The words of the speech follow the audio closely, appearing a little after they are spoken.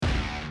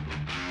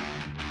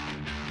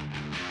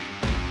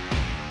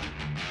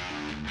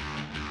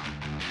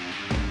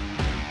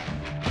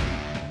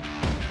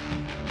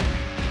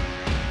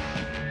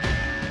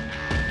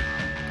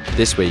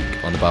This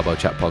week on the Barbell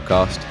Chat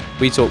podcast,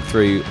 we talk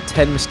through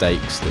 10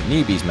 mistakes that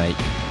newbies make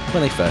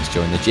when they first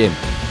join the gym.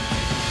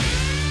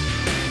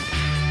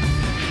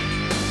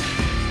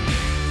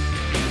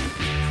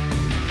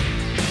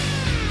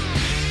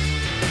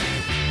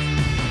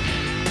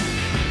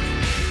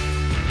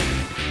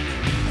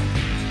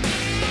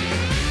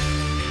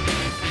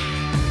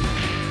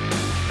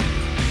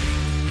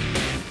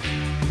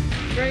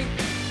 Three,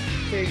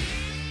 two,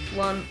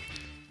 one.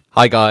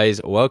 Hi guys,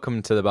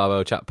 welcome to the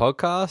Barbell Chat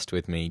podcast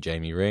with me,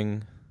 Jamie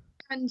Ring.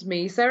 And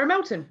me, Sarah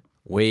Melton.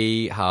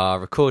 We are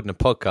recording a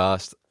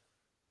podcast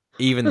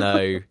even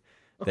though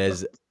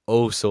there's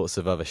all sorts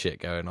of other shit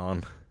going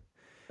on.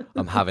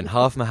 I'm having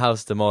half my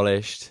house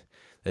demolished.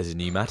 There's a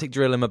pneumatic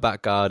drill in my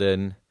back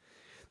garden.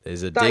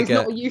 There's a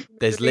digger.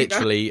 There's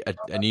literally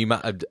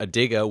a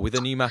digger with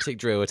a pneumatic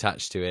drill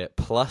attached to it,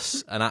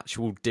 plus an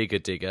actual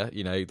digger,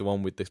 you know, the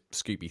one with the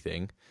scoopy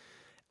thing,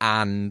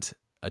 and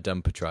a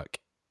dumper truck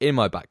in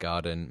my back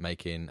garden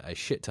making a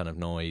shit ton of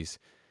noise.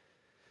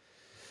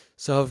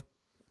 So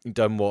I've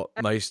done what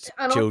most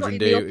children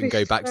do and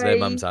go back to their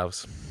mum's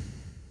house.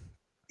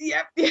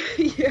 Yeah.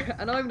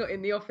 And I'm not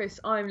in the office.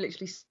 I'm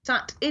literally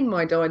sat in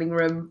my dining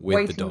room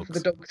waiting for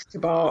the dogs to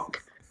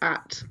bark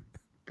at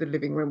the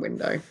living room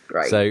window.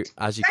 Great. So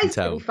as you can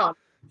tell, fun.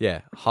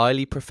 Yeah,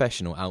 highly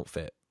professional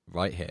outfit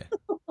right here.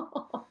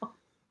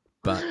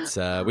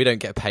 But we don't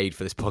get paid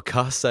for this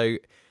podcast, so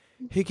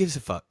who gives a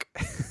fuck?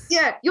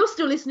 Yeah, you're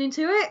still listening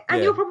to it,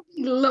 and you're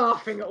probably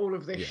laughing at all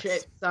of this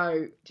shit.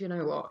 So, do you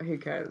know what? Who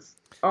cares?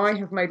 I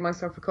have made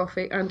myself a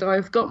coffee, and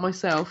I've got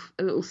myself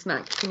a little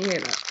snack. Can you hear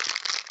that?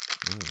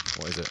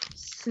 Ooh, what is it?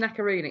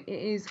 Snackaroonie. It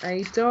is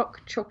a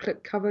dark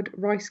chocolate-covered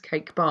rice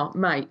cake bar.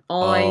 Mate,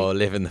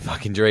 living the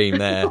fucking dream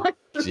there.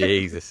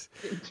 Jesus.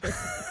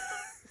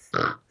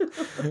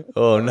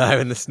 Oh no,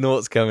 and the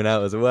snort's coming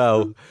out as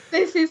well.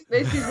 This is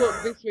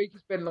what this week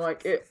has been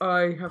like.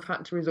 I have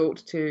had to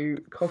resort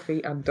to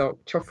coffee and dark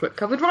chocolate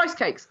covered rice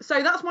cakes.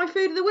 So that's my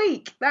food of the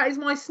week. That is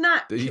my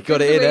snack. You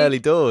got it in early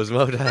doors.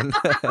 Well done.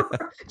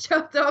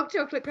 Dark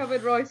chocolate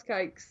covered rice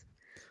cakes.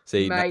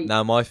 See,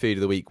 now my food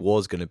of the week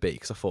was going to be,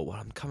 because I thought, well,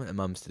 I'm coming to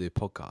mum's to do a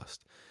podcast,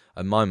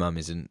 and my mum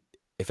isn't.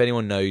 If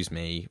anyone knows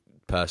me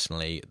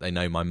personally, they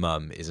know my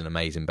mum is an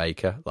amazing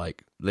baker.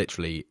 Like,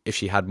 literally, if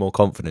she had more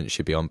confidence,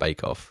 she'd be on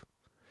Bake Off.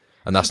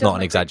 And that's not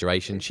an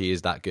exaggeration. She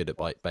is that good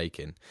at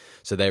baking.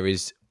 So there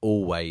is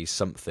always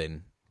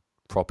something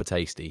proper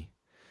tasty.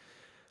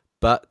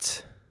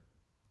 But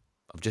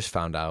I've just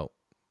found out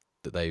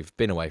that they've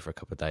been away for a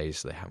couple of days,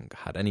 so they haven't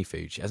had any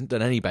food. She hasn't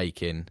done any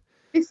baking.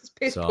 This is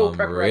piss so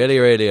I'm really,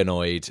 really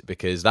annoyed,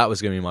 because that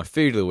was going to be my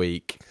food of the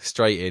week,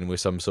 straight in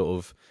with some sort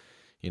of,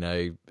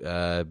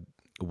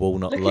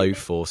 walnut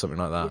loaf or something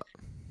like that.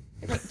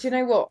 Do you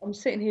know what? I'm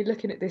sitting here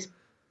looking at this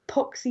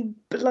poxy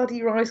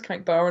bloody rice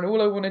cake bar, and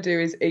all I want to do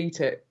is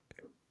eat it.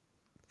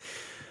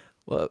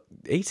 Well,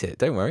 eat it.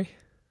 Don't worry.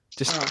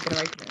 Just I'm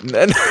gonna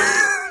open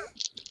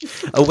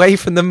it. Away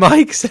from the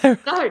mic, Sarah.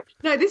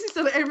 No. This is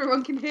so that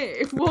everyone can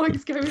hear what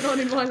is going on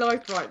in my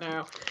life right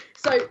now.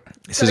 So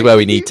this is where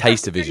we need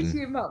taster vision.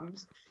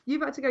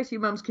 You've had to go to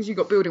your mum's because you've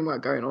got building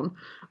work going on.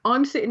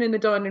 I'm sitting in the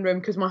dining room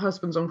because my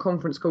husband's on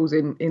conference calls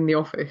in the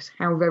office.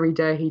 How very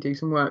dare he do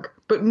some work.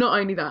 But not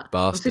only that,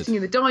 Bastard. I'm sitting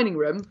in the dining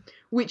room,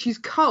 which is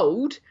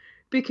cold,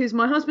 because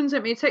my husband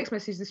sent me a text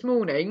message this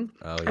morning,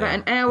 about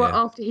an hour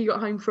after he got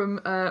home from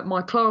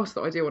my class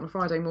that I do on a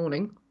Friday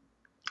morning,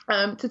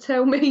 to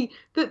tell me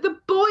that the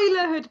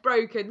boiler had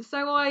broken.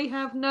 So I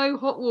have no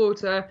hot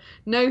water,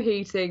 no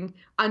heating,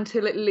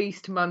 until at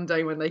least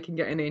Monday, when they can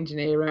get an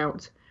engineer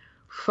out.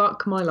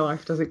 Fuck my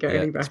life, does it get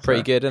any better? It's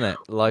pretty good, isn't it?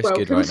 Life's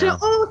good right now.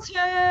 Welcome to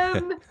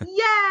autumn!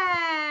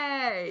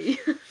 Yay!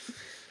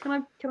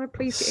 Can I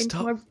please get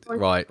into my...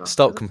 Right,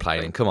 stop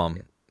complaining, come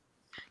on.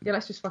 Yeah,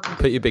 let's just fucking...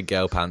 Put your big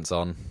girl pants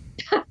on.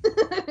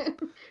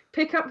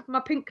 Pick up my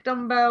pink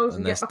dumbbells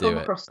and get back on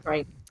my cross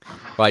train.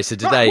 Right, so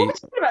today... What are we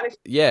talking about this?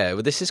 Yeah,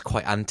 well, this is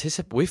quite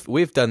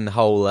we've done the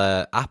whole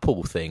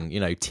Apple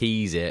thing,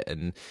 tease it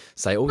and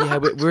say, oh yeah,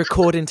 we're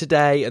recording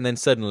today, and then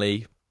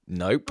suddenly...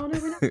 Nope. Oh, no,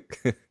 we're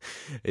not.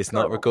 It's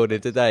not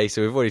recorded today.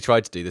 So we've already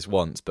tried to do this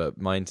once, but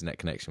my internet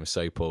connection was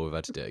so poor we've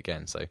had to do it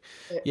again. So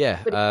yeah.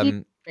 But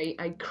it gave me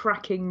a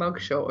cracking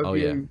mugshot of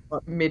you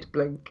like,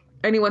 mid-blink.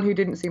 Anyone who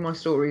didn't see my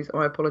stories,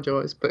 I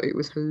apologise, but it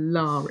was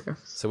hilarious.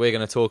 So we're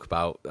going to talk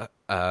about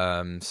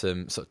some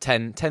sort of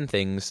 10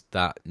 things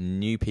that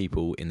new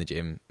people in the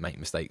gym make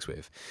mistakes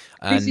with.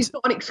 And this is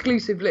not an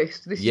exclusive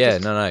list. This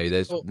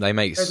is they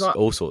make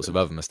all sorts of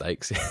other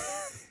mistakes.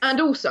 And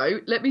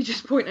also, let me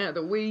just point out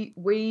that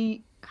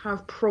we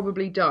have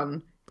probably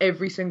done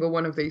every single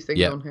one of these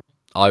things on here.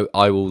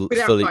 I will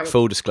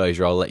full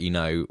disclosure. I'll let you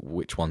know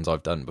which ones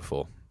I've done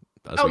before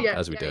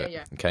as we do it.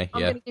 Yeah. Okay,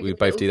 we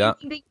both do that.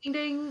 Ding, ding,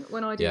 ding,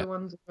 when I do the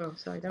ones as well.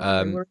 So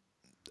don't worry.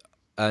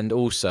 And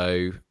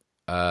also,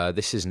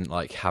 this isn't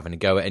like having a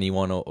go at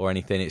anyone or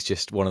anything. It's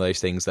just one of those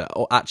things that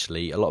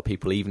actually a lot of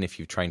people, even if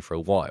you've trained for a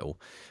while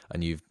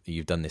and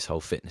you've done this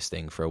whole fitness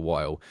thing for a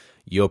while,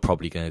 you're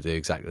probably going to do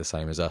exactly the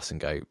same as us and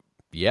go,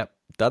 yep,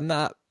 done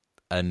that.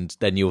 and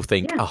then you'll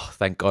think, oh,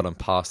 thank God I'm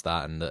past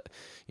that, and that,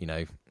 you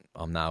know,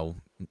 I'm now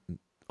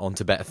on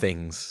to better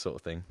things, sort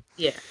of thing.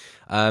 Yeah.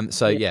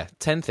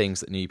 10 things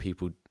that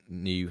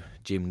new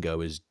gym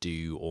goers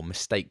do, or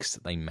mistakes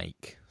that they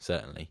make,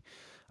 certainly.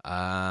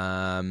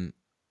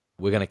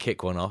 We're going to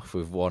kick one off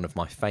with one of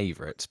my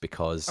favourites,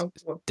 because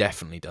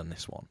definitely done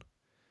this one.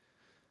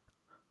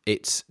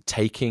 It's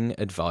taking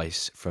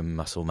advice from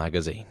muscle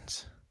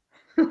magazines.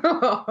 You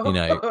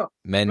know,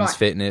 Men's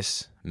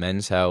Fitness,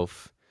 Men's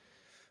Health,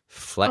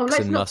 Flex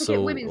and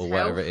Muscle, or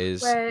whatever it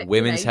is.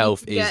 Women's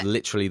Health is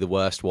literally the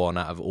worst one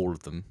out of all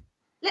of them.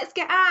 Let's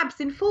get abs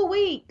in 4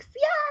 weeks.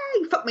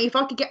 Yay! Fuck me, if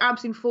I could get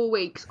abs in 4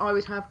 weeks, I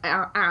would have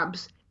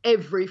abs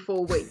every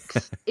 4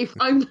 weeks. If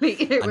only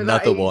it were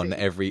another one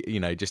every, you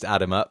know, just add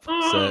them up.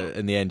 So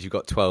in the end, you've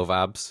got 12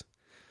 abs.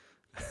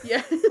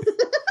 Yeah.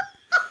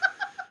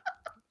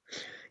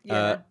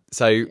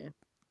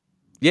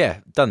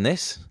 Done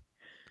this.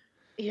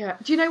 Yeah.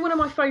 Do you know one of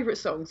my favourite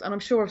songs, and I'm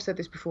sure I've said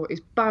this before,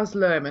 is Baz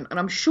Luhrmann, and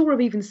I'm sure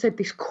I've even said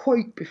this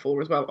quote before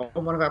as well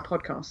on one of our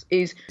podcasts,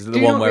 is the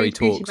one where he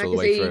talks all the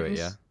way through it,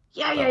 yeah?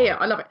 Yeah.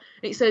 I love it.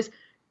 It says,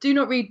 do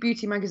not read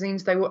beauty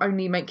magazines, they will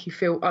only make you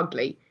feel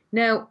ugly.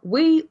 Now,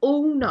 we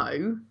all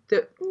know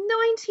that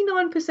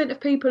 99% of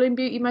people in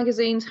beauty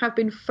magazines have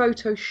been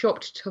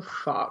photoshopped to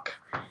fuck.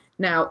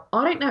 Now,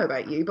 I don't know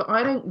about you, but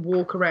I don't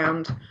walk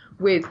around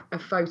with a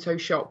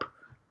Photoshop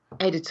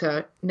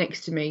editor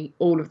next to me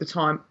all of the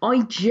time.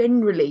 I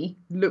generally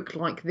look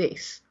like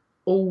this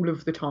all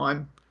of the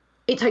time.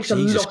 It takes a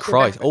lot of effort. Jesus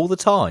Christ, all the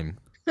time?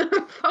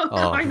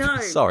 I know.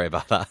 Sorry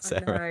about that,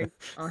 Sarah.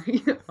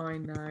 I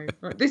know.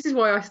 This is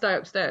why I stay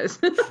upstairs.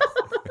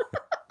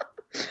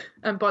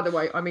 And by the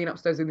way, I mean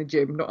upstairs in the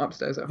gym, not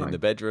upstairs at home. In the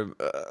bedroom.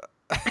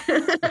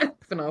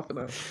 For now.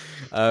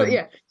 But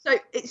yeah, so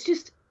it's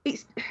just,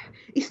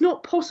 it's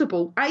not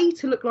possible,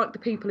 to look like the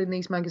people in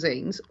these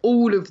magazines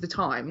all of the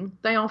time.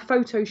 They are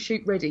photo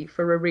shoot ready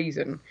for a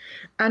reason.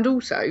 And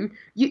also,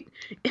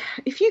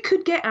 if you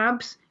could get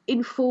abs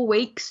in 4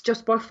 weeks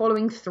just by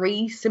following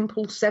 3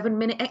 simple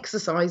 7-minute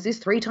exercises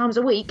 3 times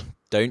a week,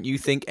 don't you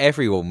think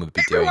everyone would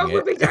be doing it? Everyone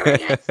would be doing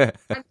it,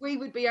 and we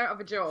would be out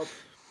of a job.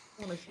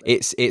 Honestly.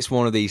 It's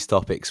one of these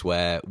topics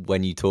where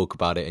when you talk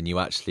about it and you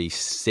actually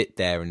sit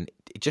there and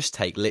just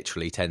take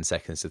literally 10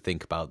 seconds to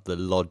think about the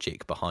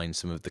logic behind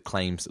some of the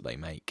claims that they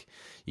make,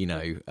 you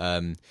know,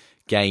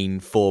 gain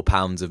 4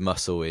 pounds of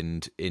muscle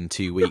in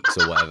 2 weeks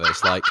or whatever.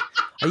 It's like,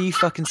 are you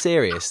fucking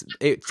serious?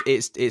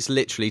 It's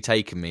literally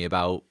taken me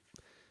about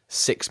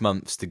 6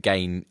 months to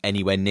gain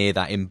anywhere near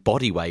that in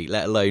body weight,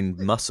 let alone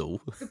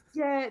muscle.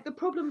 Yeah, the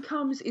problem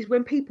comes is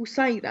when people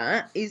say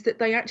that, is that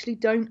they actually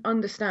don't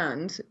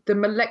understand the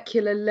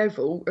molecular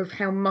level of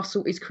how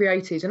muscle is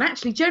created. And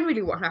actually,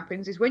 generally what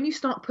happens is when you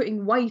start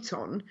putting weight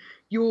on,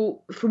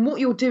 from what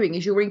you're doing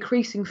is you're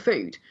increasing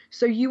food.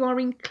 So you are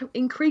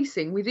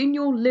increasing within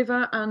your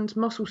liver and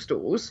muscle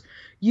stores,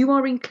 you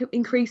are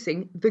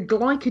increasing the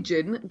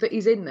glycogen that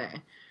is in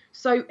there.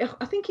 So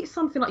I think it's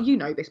something like, you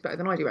know this better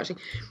than I do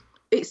actually,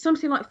 it's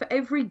something like for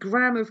every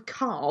gram of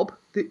carb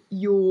that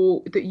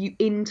you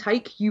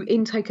intake, you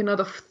intake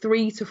another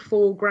 3 to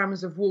 4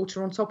 grams of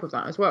water on top of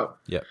that as well.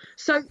 Yeah.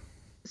 So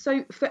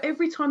for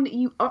every time that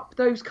you up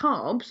those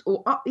carbs,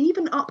 or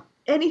even up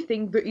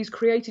anything that is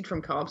created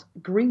from carbs,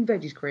 green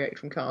veg is created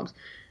from carbs,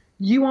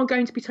 you are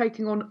going to be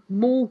taking on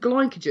more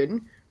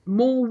glycogen,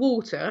 more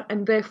water,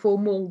 and therefore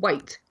more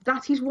weight.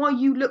 That is why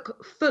you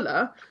look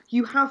fuller.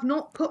 You have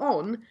not put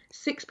on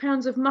 6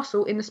 pounds of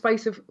muscle in the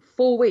space of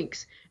 4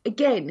 weeks.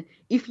 Again,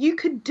 if you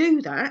could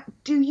do that,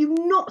 do you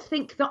not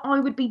think that I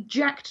would be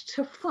jacked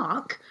to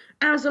fuck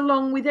as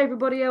along with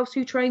everybody else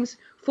who trains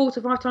 4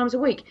 to 5 times a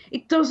week?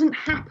 It doesn't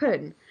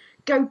happen.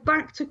 Go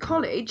back to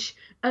college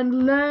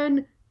and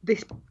learn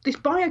this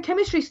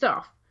biochemistry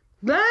stuff.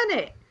 Learn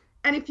it.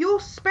 And if you're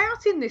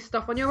spouting this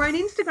stuff on your own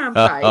Instagram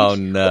page... Oh,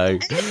 no.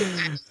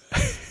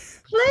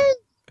 Please.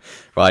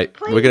 Right,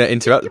 we're going to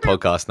interrupt the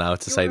podcast now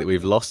to say that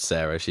we've lost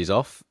Sarah. She's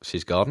off.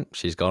 She's gone.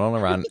 She's gone on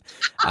a rant.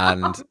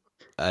 And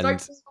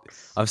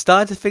I'm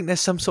starting to think there's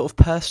some sort of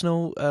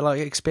personal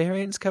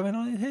experience going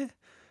on in here.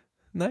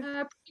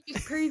 No?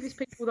 Previous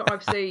people that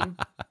I've seen.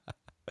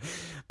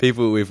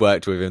 People we've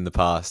worked with in the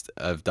past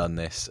have done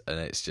this, and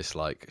it's just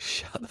like,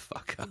 shut the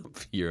fuck up,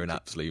 you're an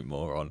absolute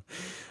moron.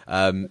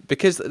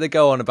 Because they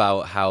go on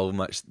about how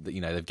much, you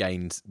know, they've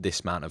gained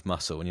this amount of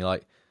muscle, and you're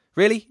like,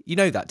 really? You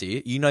know that, do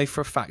you? You know for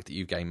a fact that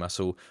you've gained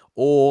muscle,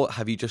 or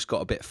have you just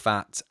got a bit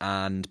fat,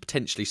 and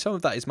potentially some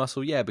of that is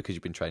muscle, yeah, because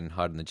you've been training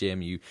hard in the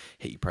gym, you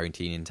hit your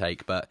protein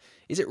intake, but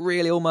is it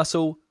really all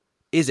muscle?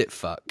 Is it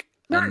fuck?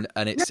 No,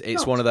 and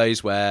it's one of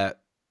those where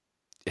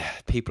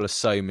people are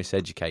so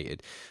miseducated.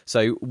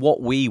 So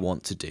what we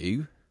want to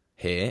do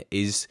here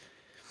is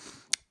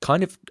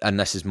kind of, and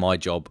this is my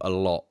job a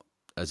lot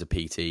as a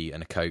PT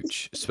and a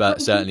coach,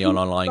 certainly on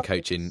online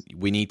coaching,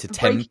 we need to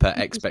temper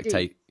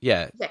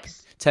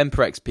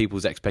temper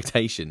people's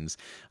expectations.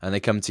 And they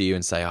come to you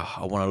and say, oh,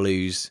 I want to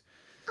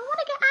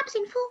get abs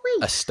in 4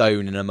 weeks. a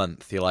stone in a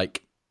month. You're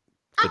like,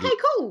 okay,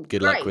 cool.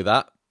 Good luck with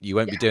that. You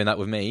won't be doing that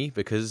with me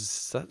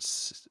because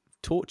that's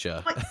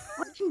torture. I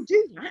can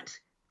do that,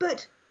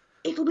 but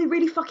it'll be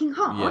really fucking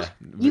hard.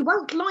 You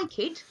won't like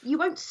it. You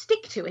won't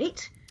stick to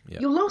it.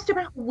 You'll last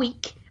about a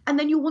week, and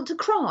then you'll want to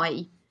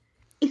cry.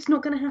 It's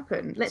not going to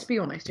happen. Let's be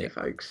honest here,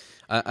 folks.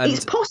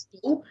 It's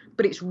possible,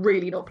 but it's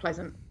really not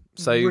pleasant.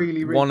 So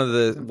really, really one of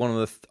the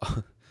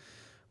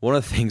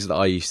things that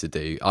I used to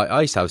do,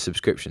 I used to have a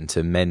subscription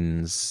to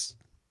Men's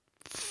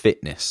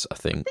Fitness. I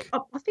think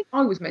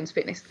I was Men's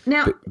Fitness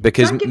now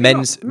because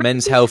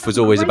Men's Health was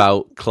always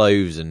about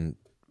clothes and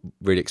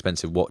really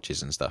expensive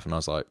watches and stuff, and I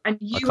was like, and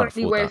you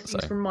only wear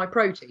things from My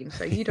Protein,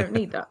 so you don't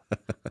need that.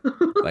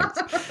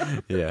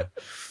 Thanks. Yeah.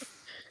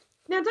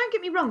 Now, don't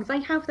get me wrong;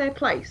 they have their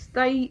place.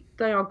 They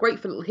are great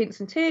for little hints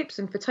and tips,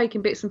 and for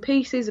taking bits and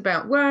pieces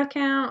about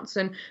workouts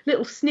and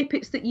little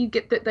snippets that you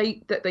get that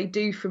they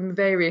do from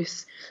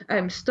various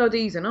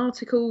studies and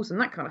articles and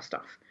that kind of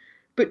stuff.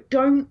 But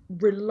don't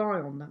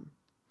rely on them.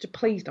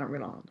 Please don't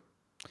rely on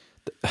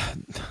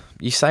them.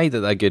 You say that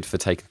they're good for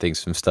taking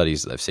things from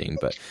studies that they've seen,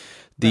 but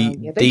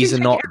these are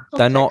not.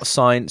 They're not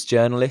science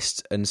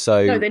journalists, and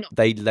so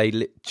they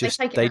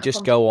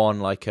just go on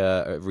like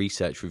a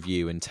research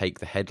review and take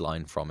the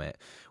headline from it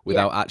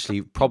without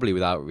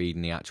without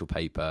reading the actual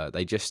paper.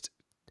 They just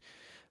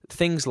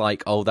things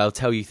like they'll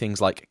tell you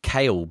things like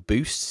kale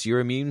boosts your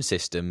immune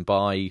system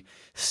by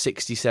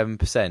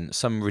 67%,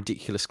 some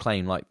ridiculous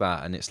claim like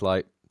that, and it's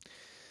like,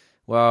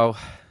 well,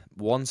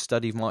 one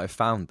study might have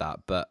found that,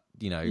 but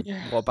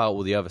what about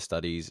all the other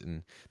studies?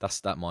 And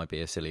that might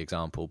be a silly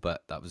example,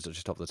 but that was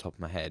just off the top of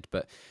my head.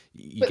 But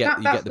you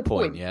get the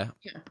point, yeah.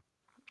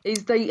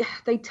 Is they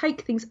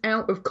take things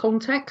out of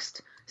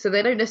context, so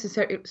they don't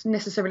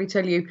necessarily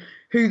tell you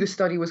who the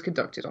study was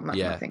conducted on, that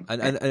kind of thing.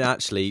 And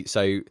actually,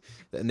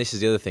 and this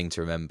is the other thing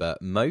to remember: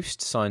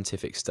 most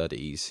scientific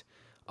studies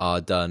are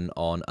done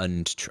on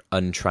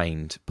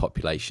untrained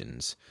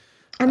populations.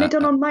 And they're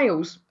done on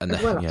males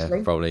as well, actually.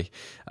 Yeah, probably.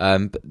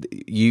 But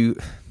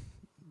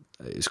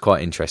it's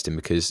quite interesting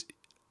because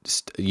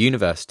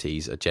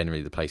universities are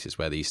generally the places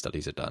where these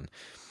studies are done.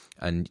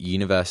 And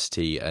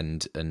university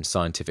and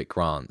scientific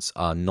grants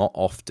are not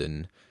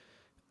often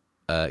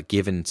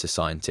given to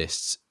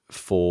scientists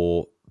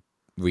for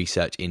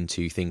research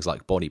into things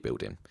like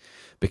bodybuilding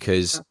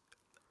because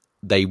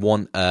they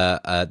want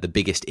the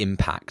biggest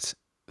impact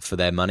for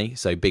their money,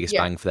 so biggest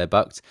bang for their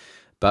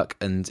buck,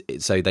 and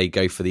so they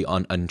go for the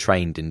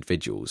untrained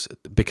individuals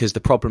because the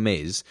problem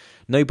is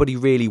nobody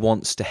really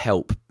wants to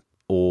help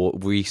or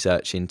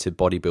research into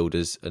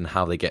bodybuilders and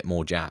how they get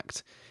more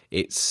jacked.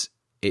 It's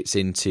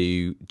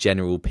into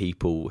general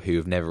people who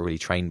have never really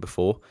trained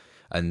before,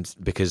 and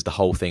because the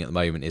whole thing at the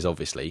moment is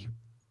obviously,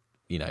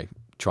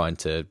 trying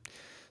to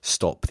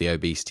stop the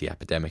obesity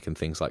epidemic and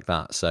things like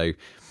that. So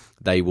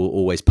they will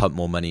always pump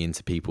more money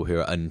into people who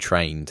are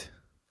untrained.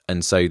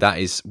 And so that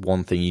is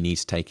one thing you need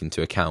to take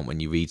into account when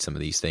you read some of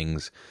these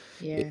things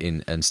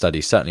in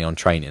studies, certainly on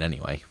training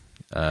anyway.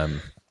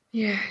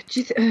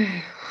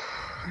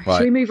 Right.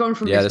 Should we move on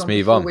from this? Let's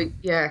move on.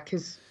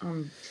 Because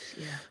What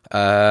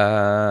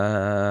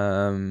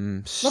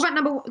about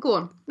number one? Go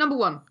on, number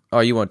one.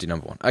 Oh, you want to do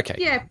number one? Okay.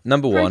 Yeah.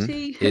 Number one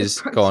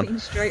is go on.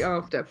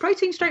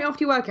 Protein straight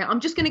after your workout. I'm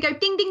just going to go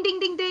ding, ding, ding,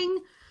 ding, ding.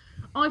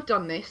 I've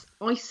done this.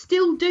 I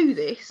still do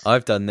this.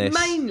 I've done this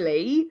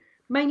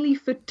mainly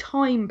for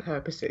time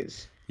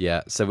purposes.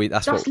 Yeah, so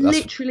that's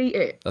literally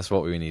it. That's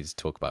what we need to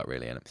talk about,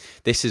 really. And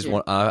this is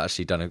what I've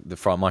actually done.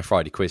 My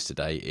Friday quiz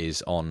today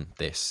is on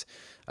this.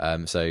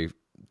 So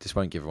this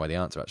won't give away the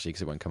answer actually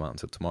because it won't come out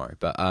until tomorrow.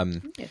 But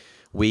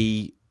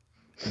we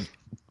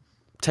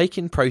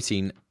taking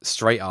protein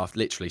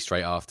literally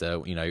straight after,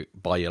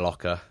 by your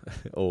locker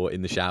or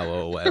in the shower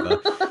or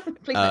whatever,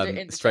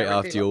 straight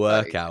after your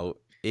workout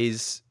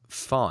is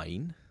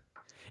fine.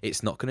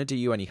 It's not going to do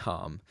you any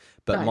harm.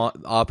 But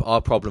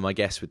our problem, I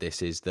guess, with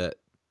this is that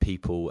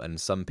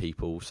some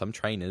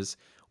trainers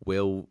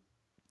will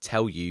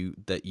tell you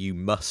that you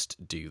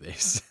must do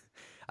this.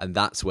 And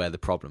that's where the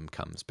problem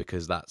comes,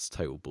 because that's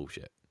total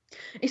bullshit.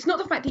 It's not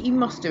the fact that you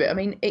must do it. I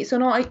mean, it's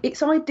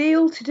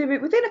ideal to do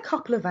it within a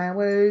couple of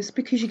hours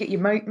because you get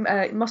your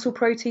muscle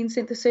protein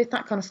synthesis,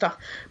 that kind of stuff.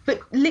 But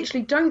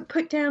literally, don't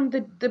put down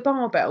the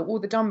barbell or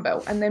the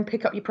dumbbell and then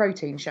pick up your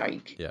protein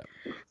shake. Yeah.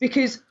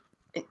 Because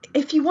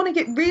if you want to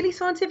get really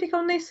scientific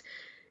on this,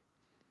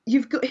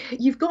 you've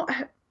got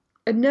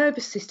a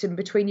nervous system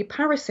between your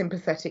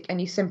parasympathetic and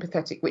your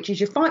sympathetic, which is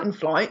your fight and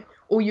flight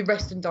or your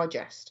rest and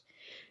digest.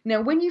 Now,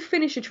 when you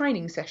finish a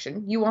training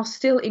session, you are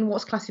still in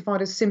what's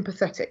classified as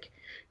sympathetic.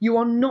 You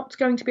are not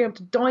going to be able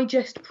to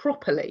digest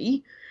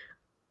properly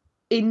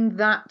in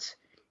that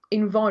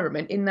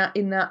environment, in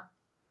that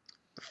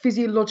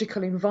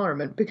physiological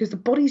environment, because the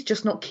body's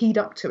just not keyed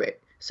up to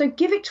it. So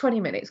give it 20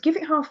 minutes, give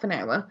it half an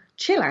hour,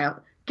 chill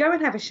out, go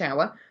and have a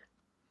shower,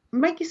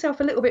 make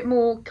yourself a little bit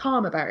more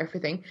calm about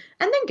everything,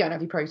 and then go and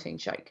have your protein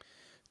shake.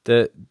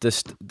 There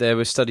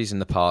were studies in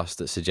the past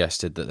that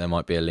suggested that there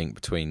might be a link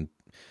between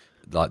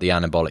like the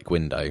anabolic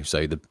window,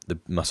 so the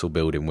muscle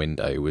building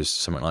window was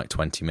something like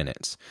 20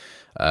 minutes.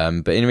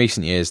 But in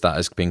recent years, that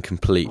has been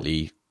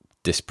completely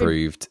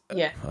disproved.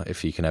 Yeah.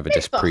 If you can ever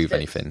disprove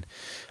anything.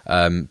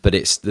 But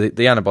it's the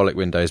anabolic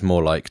window is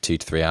more like 2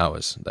 to 3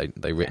 hours.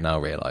 They now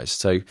realise.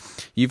 So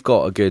you've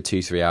got a good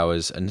 2-3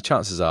 hours, and the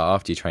chances are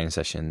after your training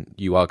session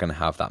you are going to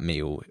have that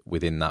meal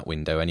within that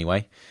window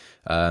anyway.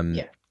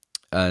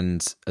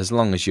 And as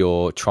long as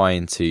you're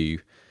trying to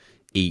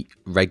eat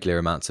regular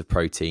amounts of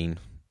protein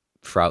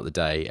throughout the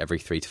day, every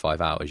 3 to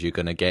 5 hours, you're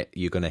gonna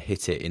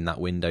hit it in that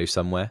window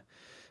somewhere.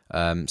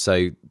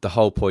 So the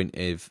whole point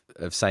of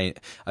saying,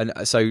 and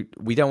so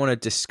we don't want to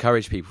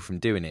discourage people from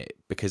doing it,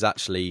 because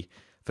actually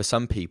for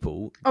some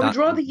people I would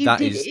rather you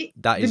did it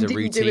that is a than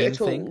didn't do it routine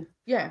at all. thing.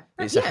 Yeah,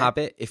 It's a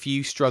habit. If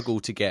you struggle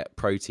to get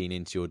protein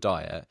into your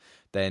diet,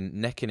 then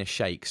necking a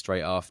shake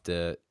straight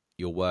after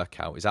your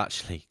workout is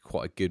actually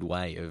quite a good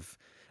way of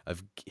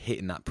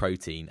hitting that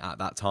protein at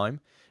that time,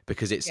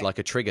 because it's like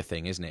a trigger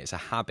thing, isn't it? It's a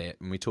habit,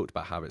 and we talked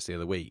about habits the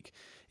other week.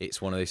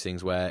 It's one of those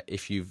things where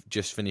if you've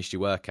just finished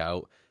your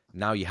workout,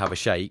 now you have a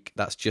shake.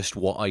 That's just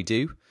what I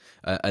do,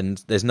 and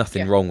there's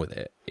nothing wrong with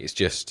it. It's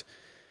just,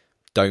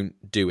 don't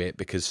do it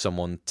because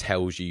someone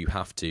tells you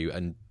have to,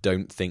 and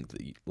don't think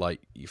that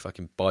your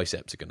fucking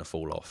biceps are going to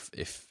fall off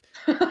if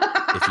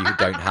you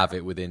don't have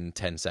it within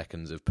 10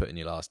 seconds of putting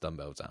your last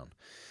dumbbell down.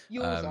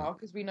 Yours are,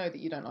 because we know that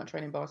you don't like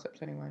training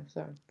biceps anyway.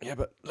 So yeah,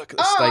 but look at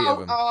the state of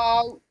them.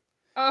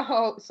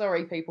 Oh,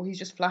 sorry, people. He's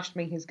just flashed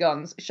me his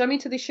guns. Show me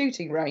to the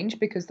shooting range,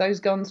 because those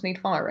guns need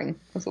firing.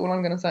 That's all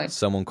I'm going to say.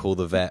 Someone call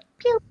the vet,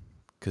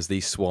 because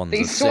these swans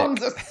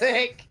are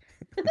sick.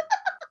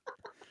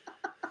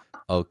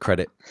 I'll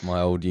credit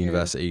my old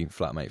university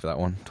flatmate for that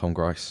one, Tom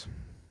Grice.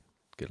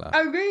 Good lad.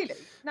 Oh, really?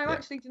 No,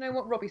 actually, do you know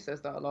what? Robbie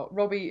says that a lot.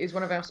 Robbie is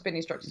one of our spin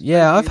instructors.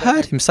 Yeah, I've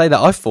heard him say that.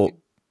 I thought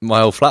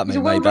my old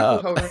flatmate made that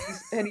up. Holder,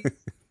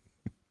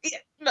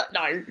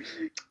 no,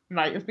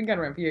 mate, it's been going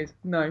around for years.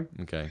 No.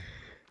 Okay.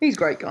 He's a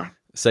great guy.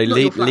 So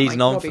leading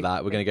on Robbie. For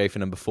that, we're going to go for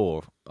number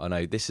 4. I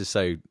know this is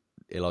so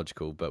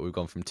illogical, but we've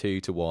gone from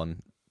 2 to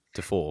 1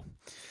 to 4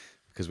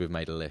 because we've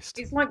made a list.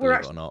 It's like we've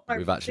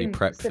actually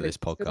prepped for this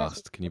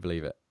podcast. Can you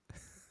believe it?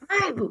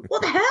 No,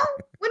 what the hell?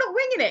 We're not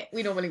winging it.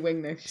 We normally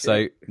wing this shit.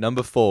 So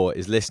number 4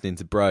 is listening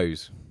to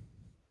bros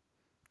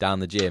down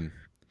the gym.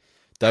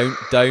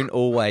 Don't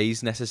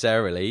always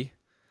necessarily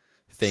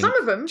think some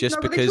of them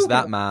just because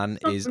that man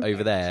is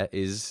over there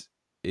is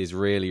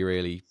really,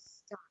 really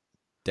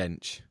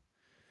dench.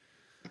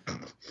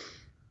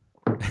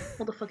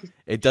 What the fuck is...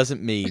 It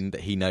doesn't mean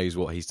that he knows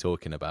what he's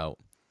talking about.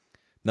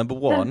 Number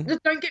 1.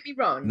 Don't get me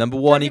wrong. Number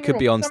 1, he could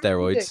be on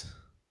steroids.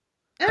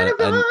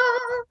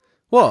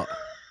 What?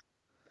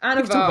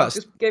 Anavar.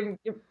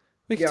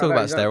 We can talk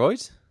about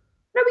steroids.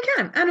 No, we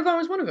can. Anavar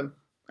is one of them.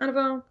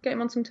 Anavar, get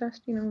him on some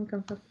test, all kind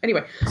of stuff.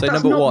 Anyway, so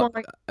number 1,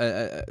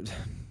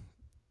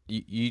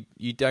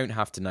 you don't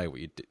have to know what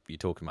you're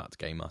talking about to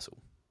gain muscle.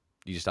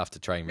 You just have to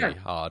train really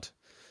hard,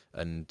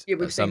 and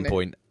at some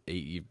point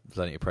eat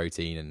plenty of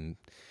protein and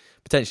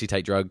potentially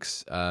take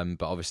drugs.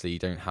 But obviously, you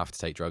don't have to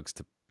take drugs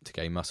to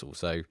gain muscle.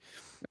 So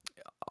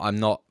I'm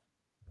not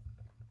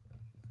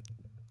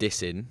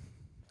dissing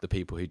the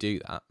people who do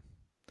that.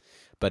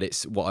 But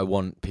it's what I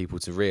want people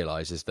to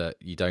realise is that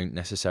you don't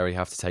necessarily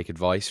have to take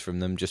advice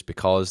from them just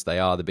because they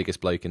are the biggest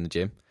bloke in the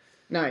gym.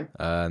 No.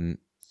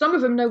 Some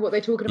of them know what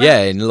they're talking about.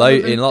 Yeah, in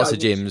lots of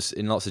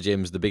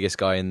gyms, the biggest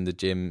guy in the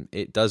gym,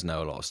 it does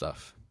know a lot of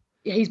stuff.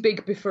 Yeah, he's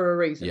big for a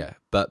reason. Yeah,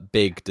 but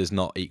big does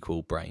not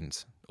equal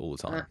brains all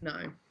the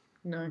time.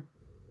 No.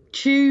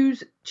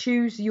 Choose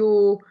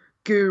your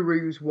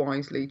gurus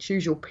wisely.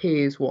 Choose your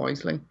peers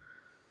wisely.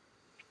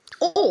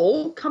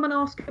 Or come and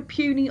ask a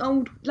puny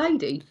old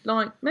lady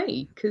like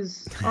me,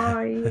 because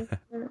I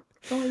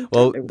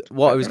well,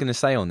 what I was going to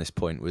say on this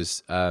point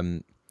was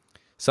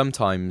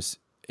sometimes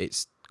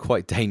it's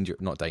quite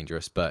not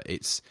dangerous, but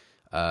it's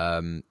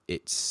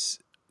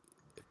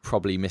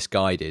probably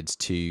misguided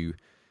to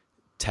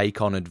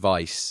take on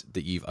advice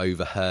that you've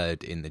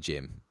overheard in the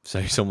gym.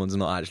 So someone's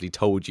not actually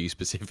told you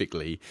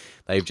specifically.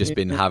 They've just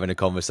been having a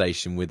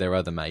conversation with their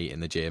other mate in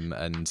the gym,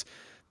 and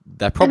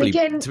they're probably,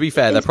 to be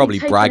fair, they're probably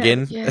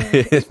bragging.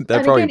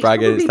 They're probably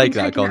bragging. It's taken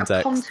out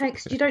of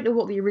context. You don't know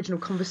what the original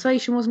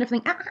conversation was and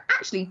everything.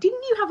 Actually,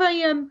 didn't you have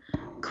a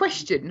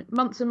question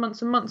months and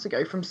months and months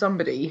ago from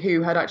somebody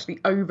who had actually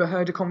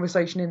overheard a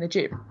conversation in the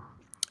gym?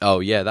 Oh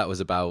yeah, that was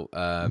about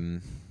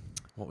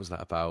what was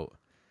that about?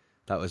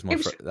 That was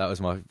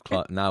my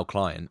now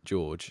client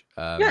George.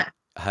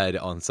 Heard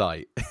it on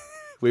site.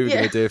 We were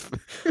going to do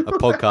a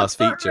podcast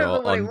feature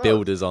on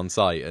builders on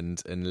site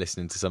and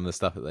listening to some of the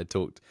stuff that they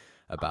talked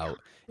about.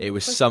 It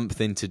was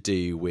something to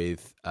do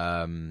with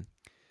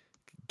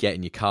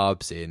getting your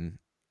carbs in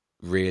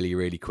really,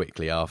 really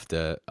quickly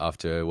after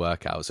a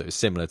workout. So it was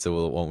similar to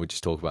the one we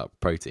just talked about,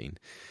 protein.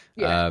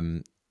 Yeah.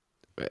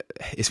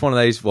 It's one of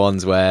those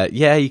ones where,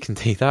 yeah, you can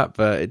do that,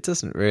 but it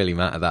doesn't really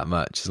matter that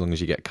much as long as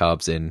you get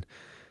carbs in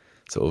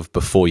sort of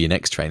before your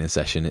next training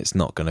session. It's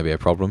not going to be a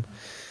problem.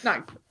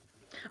 No.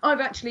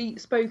 I've actually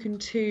spoken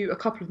to a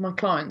couple of my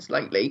clients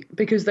lately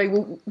because they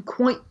will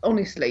quite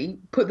honestly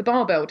put the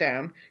barbell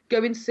down,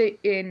 go and sit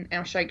in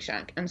our Shake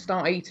Shack and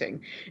start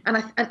eating.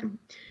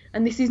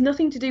 And this is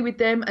nothing to do with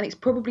them, and it's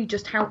probably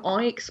just how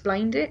I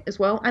explained it as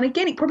well. And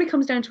again, it probably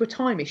comes down to a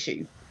time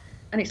issue.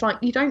 And it's like,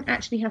 you don't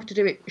actually have to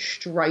do it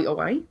straight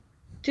away.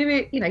 Do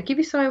it, give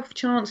yourself a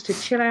chance to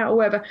chill out or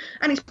whatever.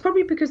 And it's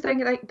probably because they're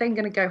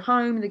going to go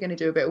home and they're going to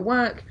do a bit of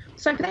work.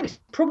 So for them, it's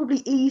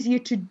probably easier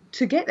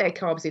to get their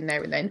carbs in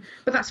there and then.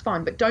 But that's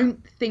fine. But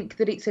don't think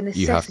that it's a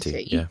necessity. You have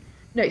to, yeah.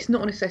 No, it's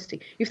not a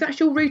necessity. If that's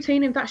your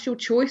routine, if that's your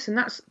choice, and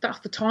that's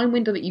the time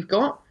window that you've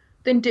got,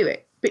 then do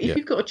it. But if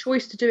you've got a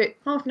choice to do it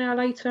half an hour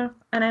later,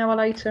 an hour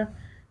later,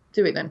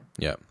 do it then.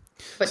 Yeah.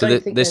 But so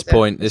this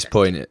point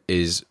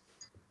is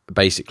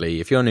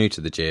basically, if you're new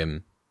to the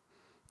gym,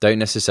 don't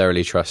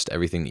necessarily trust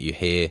everything that you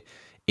hear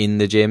in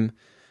the gym.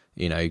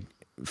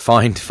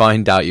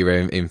 Find out your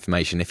own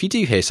information. If you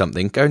do hear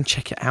something, go and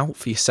check it out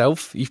for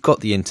yourself. You've got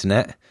the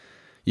internet.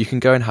 You can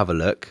go and have a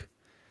look.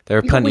 There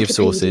are plenty of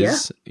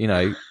sources.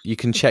 You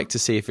can check to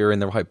see if you're in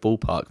the right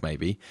ballpark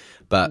maybe,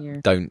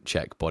 but don't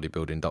check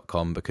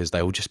bodybuilding.com because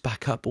they will just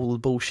back up all the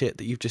bullshit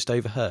that you've just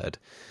overheard.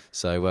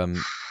 So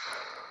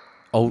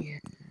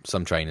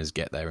some trainers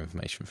get their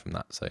information from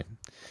that. So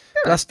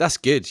that's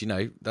good,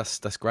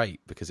 that's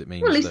great because it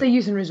means at least they're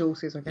using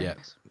resources, I guess. Yeah,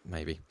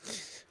 maybe.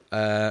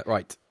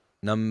 Right.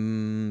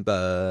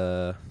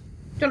 Number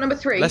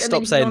 3. Let's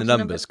stop saying the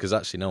numbers because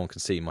actually no one can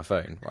see my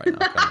phone right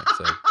now, can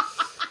they? So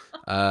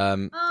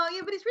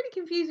but it's really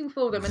confusing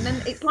for them, and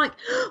then it's like,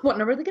 what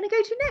number are they going to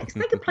go to next?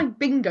 They could play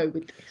bingo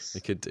with this. They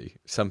could do.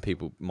 Some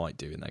people might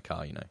do in their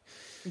car,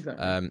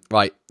 Exactly.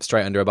 Right,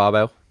 straight under a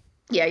barbell.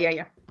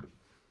 Yeah.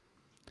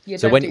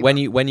 So when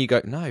you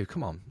go, no,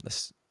 come on,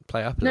 let's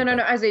play up. No.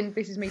 As in,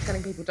 this is me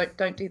telling people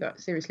don't do that.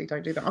 Seriously,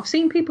 don't do that. I've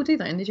seen people do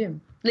that in the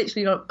gym.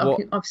 Literally,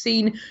 I've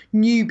seen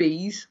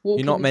newbies walk.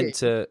 You're not meant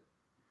to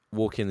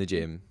walk in the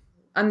gym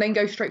and then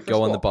go straight for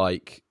go on the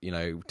bike. Do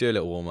a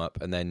little warm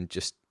up and then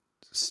just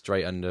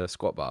straight under a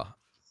squat bar.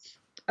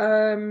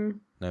 No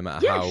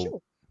matter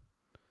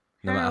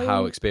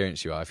how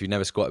experienced you are, if you've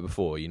never squatted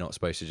before, you're not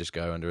supposed to just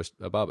go under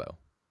a barbell.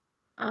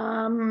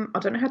 I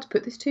don't know how to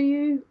put this to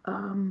you.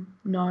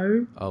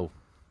 No. Oh.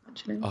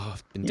 Actually. Oh,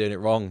 I've been doing it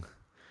wrong.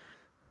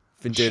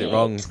 I've been doing it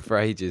wrong for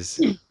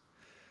ages.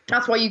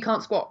 That's why you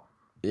can't squat.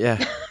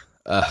 Yeah.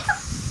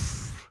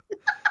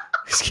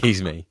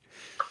 Excuse me.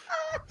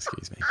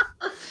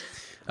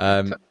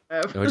 We'll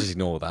just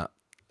ignore that.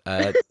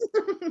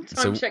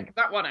 Check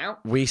that one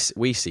out. We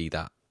see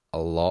that a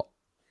lot.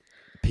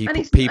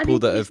 People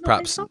that have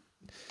perhaps...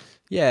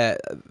 Yeah,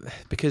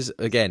 because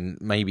again,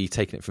 maybe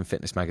taking it from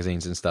fitness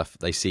magazines and stuff,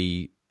 they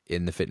see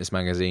in the fitness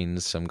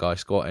magazines some guy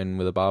squatting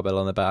with a barbell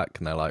on the back,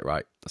 and they're like,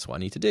 right, that's what I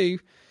need to do.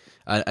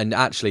 And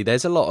actually,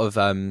 there's a lot of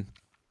I'm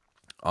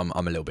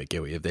a little bit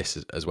guilty of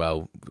this as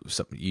well.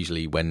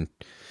 Usually, when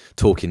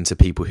talking to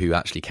people who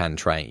actually can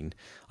train,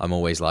 I'm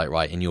always like,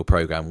 right, in your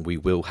program, we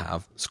will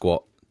have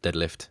squat,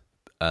 deadlift,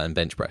 and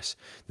bench press,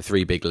 the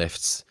 3 big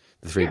lifts.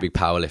 The 3 big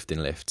powerlifting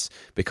lifts,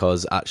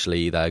 because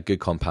actually they're good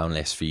compound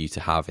lists for you to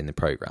have in the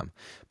program.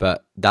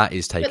 But that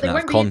is taken out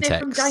of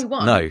context. From day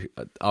one. No,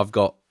 I've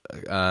got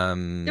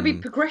there'll be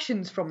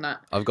progressions from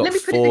that. I've got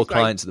 4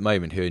 clients at the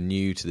moment who are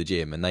new to the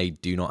gym and they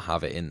do not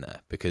have it in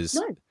there because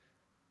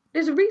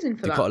there's a reason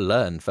for that. They've got to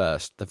learn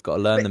first. They've got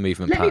to learn the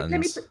movement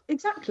patterns.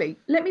 Exactly.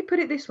 Let me put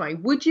it this way: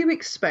 would you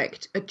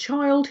expect a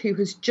child who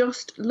has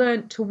just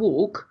learnt to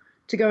walk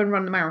to go and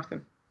run the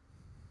marathon?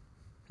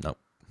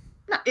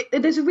 No,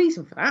 there's a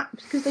reason for that,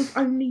 because they've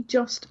only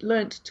just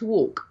learnt to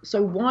walk.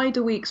 So why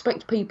do we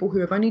expect people who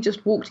have only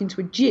just walked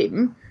into a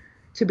gym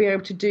to be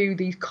able to do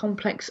these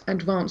complex,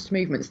 advanced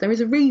movements? There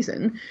is a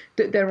reason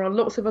that there are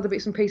lots of other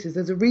bits and pieces.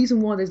 There's a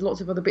reason why there's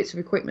lots of other bits of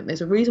equipment. There's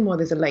a reason why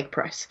there's a leg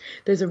press.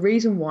 There's a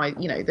reason why,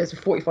 there's a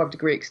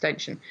 45-degree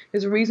extension.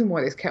 There's a reason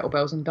why there's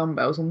kettlebells and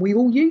dumbbells, and we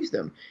all use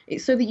them.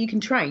 It's so that you can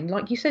train,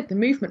 like you said, the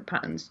movement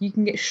patterns. You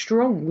can get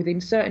strong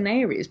within certain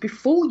areas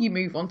before you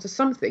move on to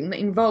something that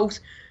involves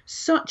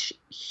such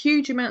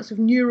huge amounts of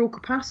neural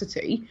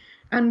capacity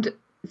and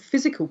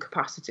physical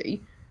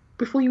capacity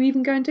before you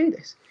even go and do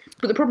this.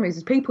 But the problem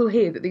is people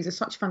hear that these are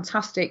such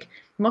fantastic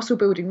muscle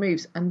building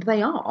moves, and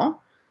they are,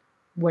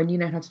 when you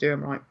know how to do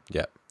them right.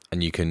 Yeah,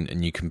 and you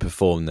can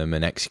perform them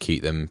and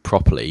execute them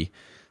properly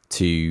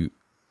to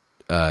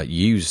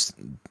use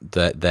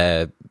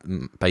their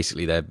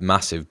basically their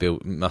massive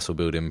muscle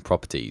building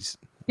properties.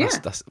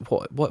 That's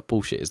what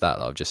bullshit is that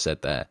I've just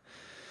said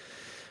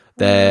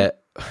there.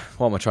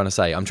 What am I trying to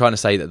say? I'm trying to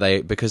say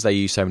that because they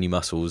use so many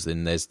muscles,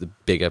 then there's the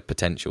bigger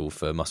potential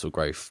for muscle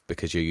growth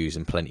because you're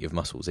using plenty of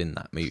muscles in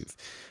that move.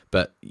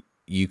 But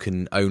you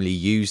can only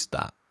use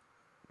that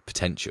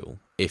potential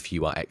if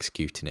you are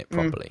executing it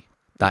properly.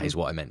 That is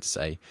what I meant to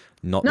say,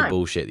 not the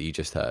bullshit that you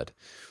just heard.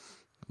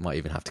 Might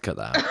even have to cut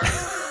that out.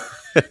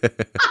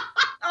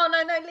 Oh,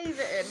 no, leave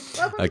it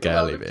in. Okay,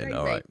 I'll leave it in.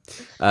 All right.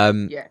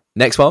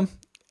 Next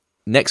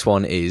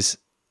one is,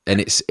 and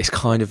it's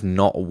kind of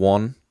not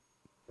one,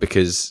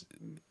 because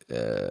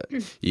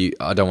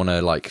I don't want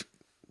to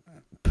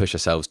push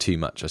ourselves too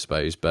much, I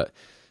suppose, but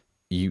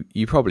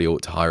you probably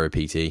ought to hire a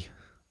PT.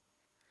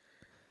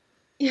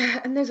 Yeah,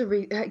 and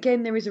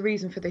there is a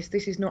reason for this.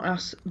 This is not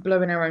us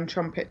blowing our own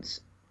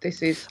trumpets.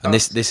 This is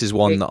this is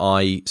one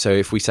that so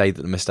if we say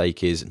that the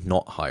mistake is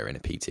not hiring a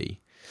PT,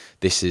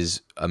 this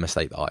is a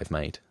mistake that I've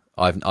made.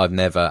 I've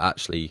never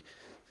actually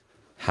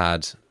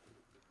had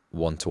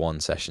one-to-one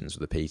sessions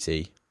with a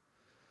PT.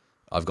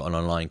 I've got an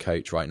online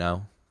coach right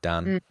now,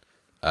 Dan,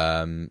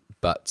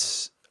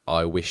 but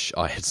I wish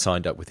I had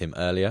signed up with him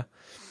earlier.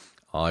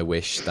 I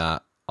wish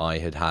that I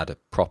had a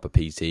proper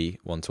PT,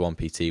 one-to-one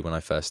PT, when I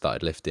first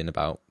started lifting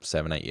about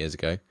 7-8 years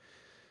ago.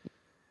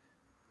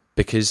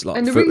 Because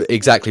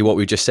exactly what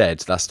we just said,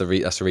 that's the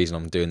reason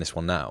I'm doing this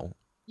one now.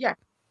 Yeah,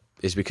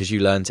 is because you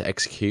learn to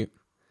execute,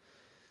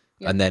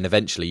 and then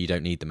eventually you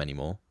don't need them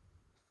anymore.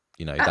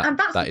 You know,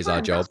 that is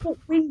our job. That's what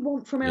we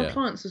want from our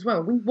clients as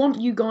well. We want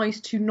you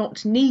guys to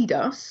not need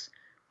us.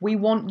 We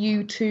want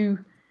you to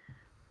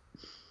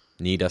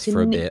need us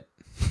for a bit.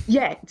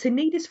 Yeah, to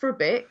need us for a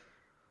bit,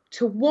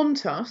 to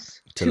want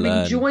us,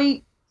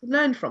 to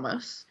learn from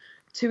us,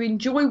 to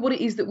enjoy what it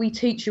is that we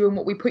teach you and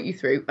what we put you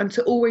through, and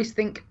to always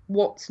think,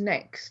 what's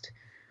next?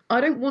 I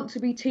don't want to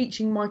be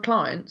teaching my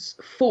clients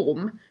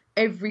form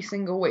every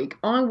single week.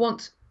 I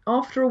want,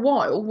 after a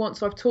while,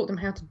 once I've taught them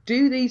how to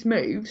do these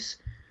moves,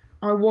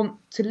 I want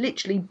to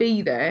literally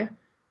be there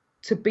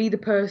to be the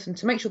person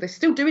to make sure they're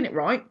still doing it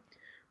right,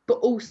 but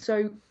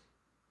also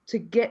to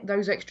get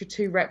those extra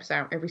 2 reps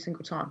out every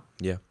single time.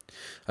 Yeah.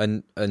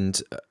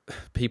 And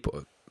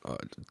people, I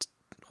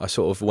was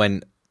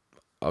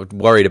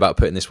worried about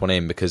putting this one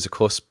in because, of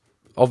course,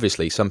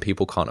 obviously some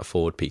people can't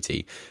afford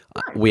PT.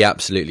 No. We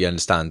absolutely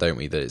understand, don't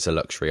we, that it's a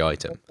luxury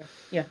item.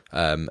 Yeah.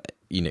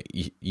 You know,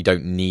 you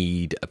don't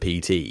need a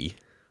PT,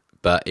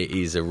 but it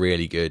is a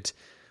really good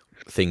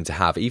thing to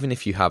have. Even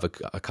if you have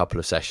a couple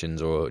of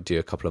sessions or do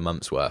a couple of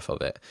months worth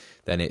of it,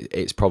 then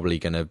it's probably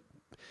going to,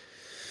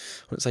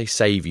 I wouldn't say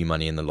save you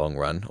money in the long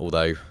run,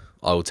 although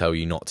I will tell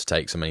you not to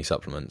take so many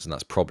supplements, and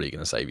that's probably going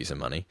to save you some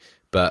money.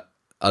 But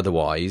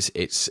otherwise,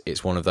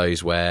 it's one of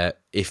those where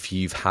if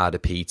you've had a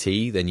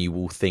PT, then you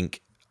will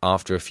think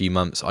after a few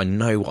months, I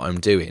know what I'm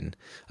doing,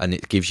 and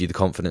it gives you the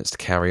confidence to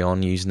carry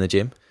on using the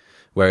gym.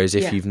 Whereas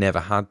if you've never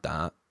had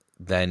that,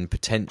 then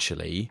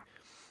potentially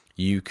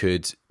you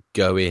could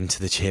go into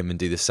the gym and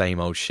do the same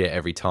old shit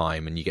every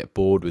time, and you get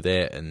bored with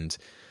it, and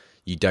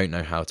you don't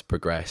know how to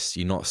progress.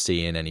 You're not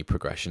seeing any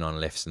progression on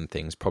lifts and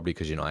things, probably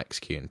because you're not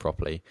executing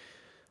properly.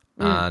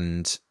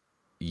 And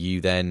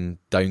you then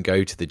don't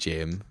go to the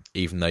gym,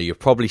 even though you're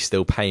probably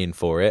still paying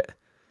for it.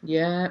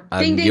 Yeah.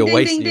 And you're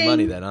wasting your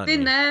money then, aren't you?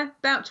 Been there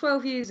about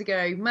 12 years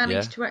ago.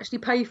 Managed to actually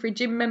pay for a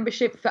gym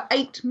membership for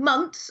 8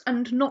 months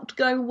and not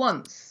go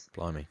once.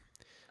 Blimey.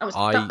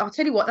 I'll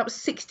tell you what, that was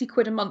 60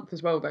 quid a month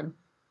as well then.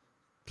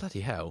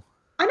 Bloody hell.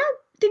 I know,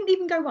 didn't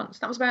even go once.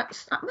 That must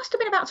have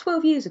been about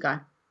 12 years ago.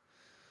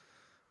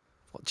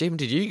 What gym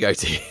did you go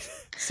to?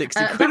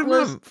 60 quid a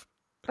month?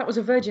 That was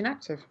a Virgin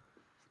Active.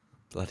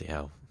 Bloody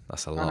hell,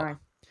 that's a lot.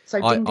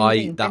 So I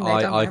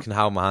can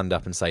hold my hand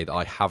up and say that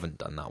I haven't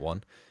done that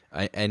one.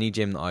 Any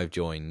gym that I've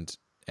joined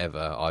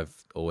ever, I've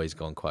always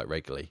gone quite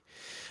regularly.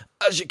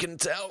 As you can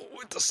tell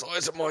with the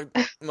size of my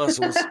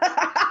muscles.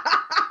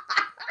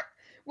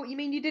 What, you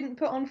mean you didn't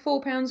put on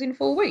 4 pounds in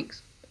 4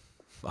 weeks?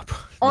 No.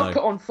 I've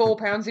put on 4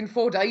 pounds in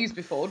 4 days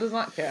before. Does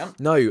that count?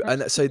 No,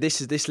 and so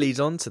this leads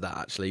on to that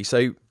actually.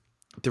 So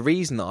the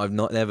reason that I've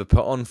never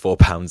put on 4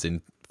 pounds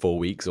in 4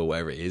 weeks or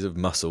whatever it is of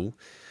muscle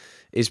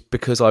is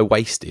because I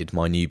wasted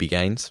my newbie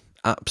gains.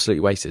 Absolutely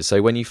wasted. So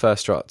when you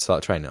first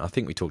start training, I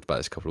think we talked about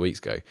this a couple of weeks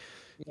ago,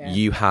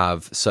 you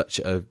have such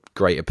a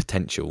greater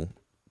potential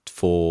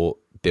for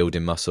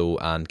building muscle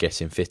and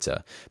getting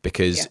fitter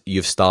because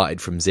you've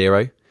started from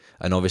 0.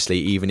 And obviously,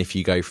 even if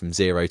you go from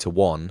 0 to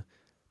 1,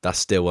 that's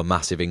still a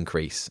massive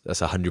increase. That's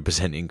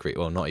 100% increase.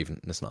 Well,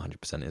 that's not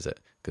 100%, is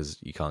it? Because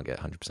you can't get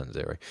 100%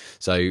 0.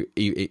 So,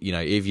 you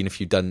know, even if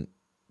you've done,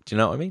 do you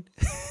know what I mean?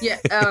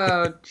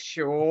 Yeah,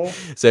 sure.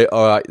 So,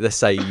 all right, let's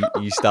say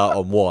you start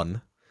on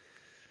 1.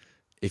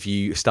 If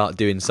you start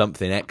doing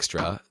something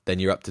extra, then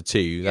you're up to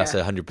 2. That's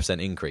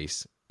 100%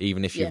 increase.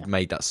 Even if you've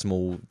made that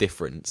small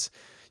difference,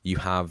 you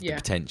have the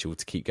potential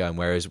to keep going.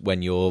 Whereas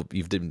when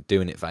you've been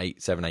doing it for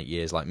 7, 8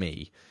 years like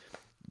me,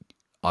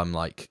 I'm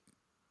like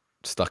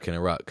stuck in a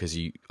rut because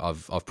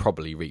I've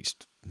probably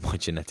reached my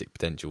genetic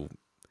potential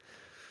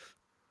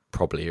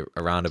probably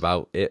around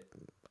about it.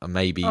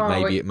 Maybe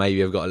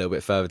I've got a little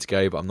bit further to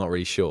go, but I'm not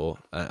really sure.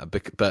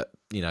 But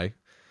you know,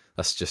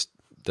 that's just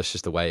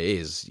the way it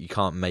is. You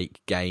can't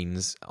make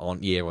gains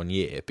on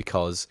year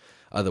because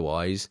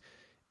otherwise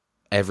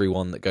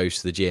everyone that goes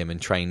to the gym and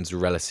trains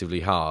relatively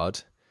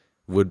hard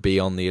would be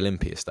on the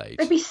Olympia stage.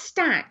 They'd be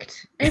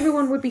stacked.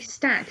 Everyone would be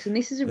stacked, and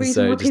this is a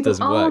reason why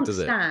people aren't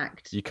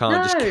stacked. You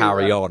can't just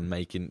carry on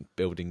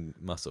building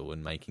muscle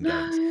and making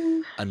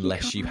gains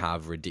unless you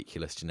have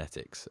ridiculous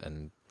genetics,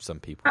 and some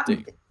people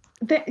do.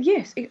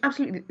 Yes,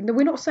 absolutely.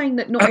 We're not saying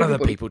that not everybody.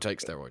 Other people take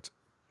steroids.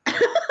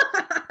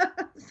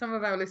 Some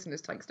of our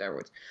listeners take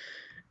steroids.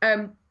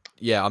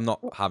 I'm not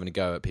having a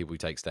go at people who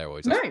take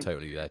steroids. That's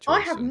totally their choice.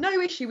 I have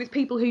no issue with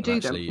people who do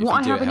actually, them.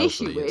 What I have an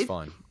issue with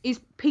is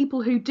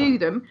people who do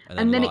them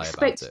and then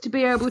expect to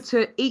be able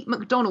to eat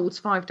McDonald's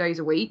 5 days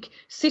a week,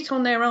 sit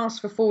on their ass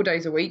for 4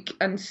 days a week,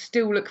 and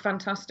still look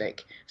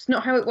fantastic. It's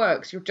not how it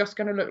works. You're just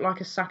going to look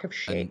like a sack of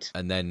shit.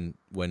 And then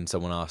when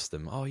someone asks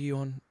them, "Oh, you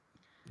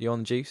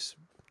on juice?"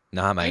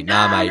 Nah, mate.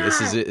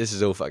 This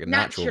is all fucking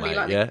natural, mate.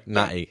 Like, yeah,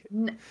 natty.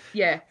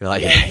 Yeah. You're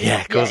like,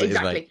 yeah. Of course it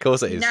is, mate. Of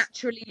course it is.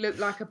 Naturally look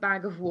like a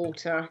bag of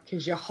water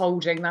because you're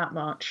holding that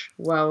much.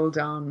 Well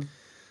done,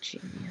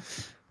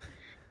 genius.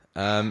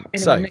 Anyway,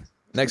 so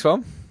next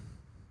one.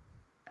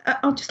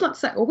 I'd just like to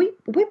say,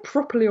 we're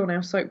properly on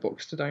our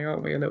soapbox today,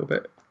 aren't we? A little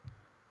bit.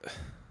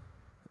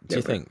 Do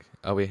you think?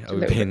 Are we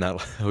being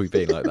that? Are we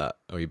being like that?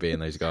 Are we being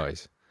those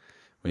guys?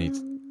 We need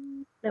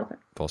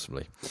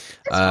possibly.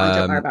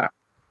 Don't worry about it.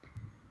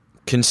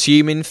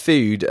 Consuming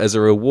food as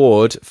a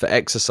reward for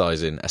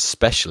exercising,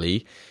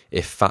 especially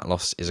if fat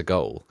loss is a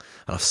goal.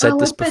 And I've said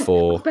this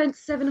before. I spent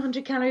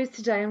 700 calories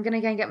today. I'm going to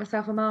go and get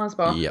myself a Mars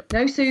bar. Yep.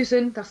 No,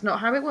 Susan, that's not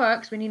how it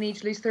works when you need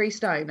to lose 3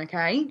 stone,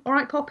 okay? All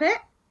right, Poppet?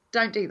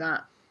 Don't do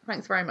that.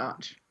 Thanks very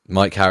much.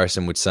 Mike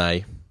Harrison would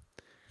say,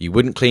 you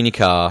wouldn't clean your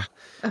car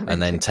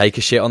and then take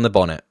a shit on the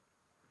bonnet.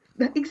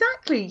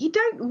 Exactly. You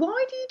don't.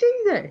 Why do you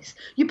do this?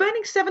 You're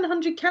burning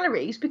 700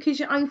 calories because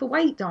you're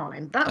overweight,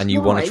 darling. And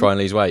you want to try and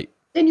lose weight.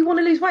 Then you want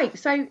to lose weight.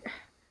 So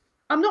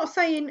I'm not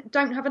saying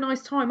don't have a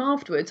nice time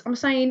afterwards. I'm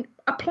saying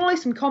apply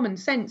some common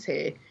sense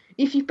here.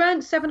 If you've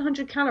burnt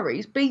 700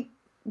 calories, be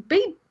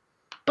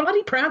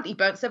bloody proud that you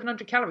burnt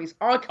 700 calories.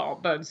 I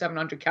can't burn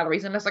 700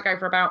 calories unless I go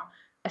for about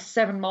a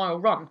 7-mile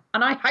run.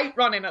 And I hate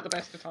running at the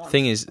best of times.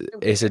 Thing is,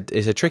 it's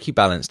a tricky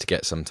balance to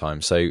get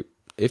sometimes. So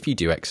if you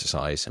do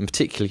exercise, and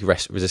particularly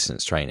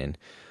resistance training,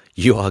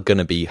 you are going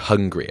to be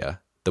hungrier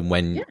than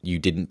when you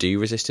didn't do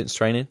resistance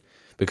training.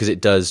 Because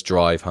it does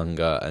drive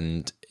hunger,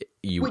 and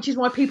which is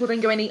why people then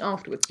go and eat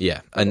afterwards.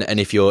 Yeah, and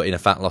if you're in a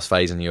fat loss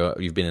phase and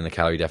you've been in a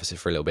calorie deficit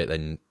for a little bit,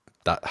 then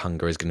that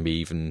hunger is going to be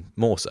even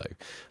more so.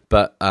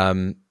 But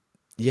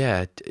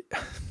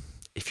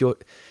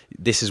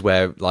this is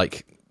where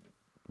like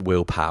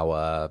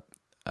willpower,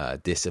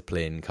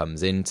 discipline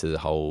comes into the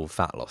whole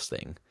fat loss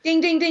thing.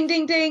 Ding ding ding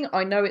ding ding!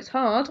 I know it's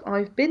hard.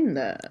 I've been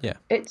there. Yeah,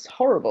 it's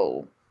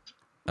horrible.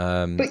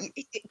 But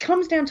it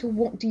comes down to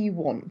what do you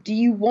want? Do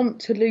you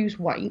want to lose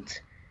weight?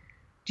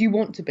 Do you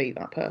want to be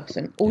that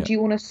person, or do you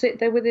want to sit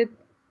there with a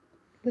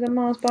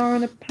Mars bar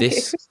and a packet of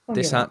crisps on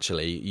This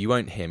actually, you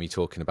won't hear me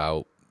talking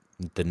about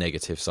the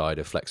negative side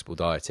of flexible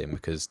dieting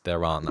because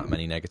there aren't that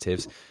many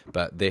negatives.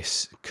 But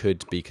this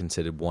could be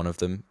considered one of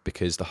them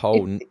because the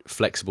whole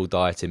flexible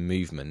dieting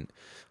movement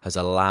has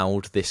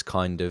allowed this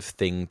kind of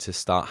thing to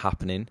start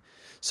happening.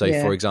 So,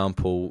 for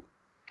example,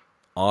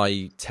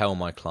 I tell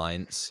my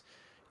clients,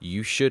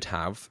 you should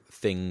have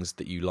things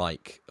that you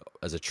like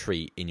as a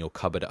treat in your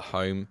cupboard at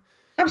home.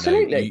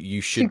 Absolutely.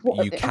 You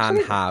can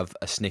have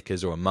a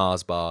Snickers or a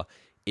Mars bar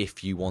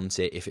if you want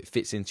it, if it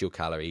fits into your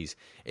calories,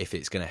 if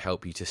it's going to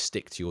help you to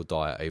stick to your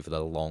diet over the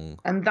long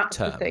term. And that's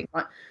the thing.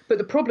 Right? But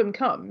the problem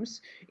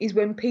comes is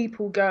when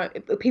people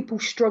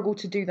struggle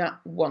to do that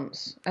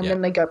once, and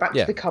then they go back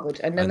to the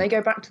cupboard, and then they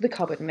go back to the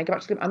cupboard, and they go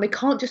back to the, and they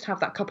can't just have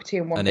that cup of tea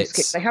and one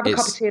biscuit. They have a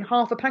cup of tea and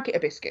half a packet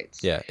of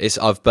biscuits. Yeah,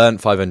 I've burnt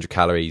 500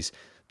 calories.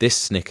 This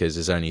Snickers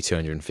is only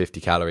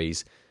 250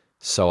 calories.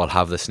 So I'll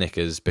have the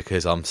Snickers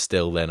because I'm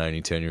still then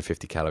only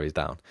 250 calories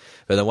down.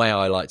 But the way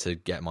I like to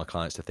get my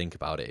clients to think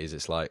about it is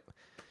it's like,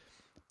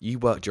 you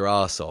worked your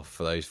ass off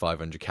for those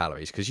 500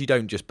 calories because you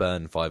don't just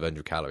burn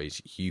 500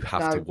 calories. You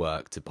have to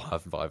work to burn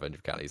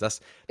 500 calories. That's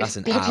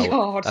an hour.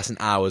 Hard. That's an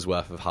hour's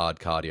worth of hard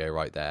cardio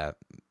right there.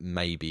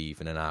 Maybe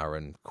even an hour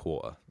and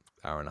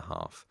a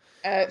half.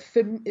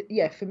 For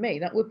me,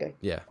 that would be.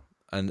 Yeah.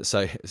 And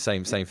so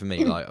same for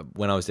me. Like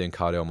when I was doing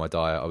cardio on my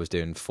diet, I was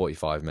doing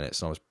 45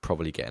 minutes and I was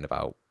probably getting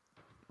about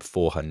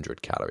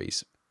 400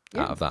 calories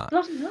out of that.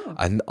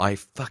 And I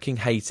fucking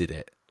hated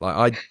it. Like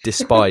I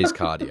despise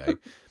cardio.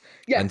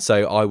 And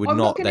so I would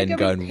not then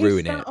go and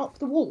ruin it up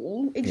the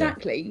wall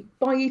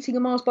by eating a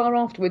Mars bar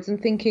afterwards and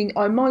thinking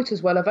I might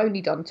as well have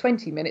only done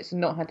 20 minutes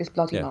and not had this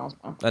bloody Mars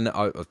bar. And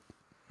I've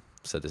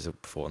said this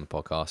before on the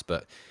podcast,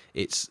 but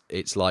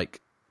it's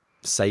like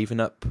saving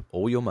up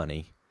all your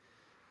money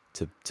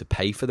to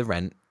pay for the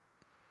rent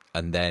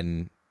and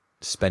then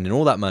spending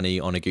all that money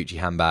on a Gucci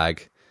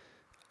handbag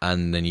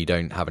and then you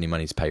don't have any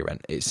money to pay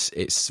rent.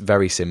 It's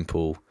very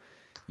simple.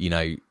 You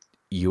know,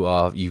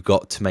 you've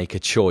got to make a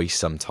choice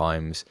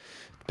sometimes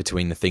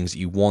between the things that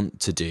you want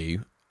to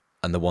do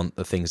and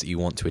the things that you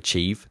want to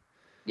achieve.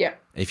 Yeah.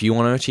 If you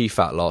want to achieve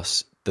fat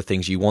loss, the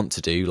things you want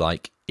to do,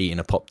 like eating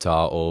a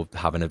Pop-Tart or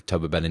having a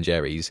tub of Ben &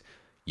 Jerry's,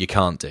 you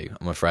can't do,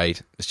 I'm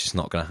afraid. It's just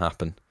not going to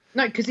happen.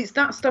 No, because it's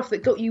that stuff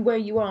that got you where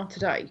you are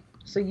today.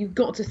 So you've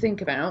got to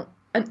think about,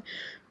 and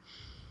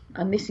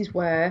this is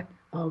where,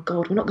 oh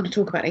God, we're not going to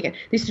talk about it again.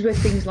 This is where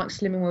things like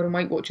Slimming World and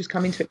Weight Watchers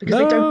come into it because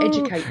they don't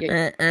educate you.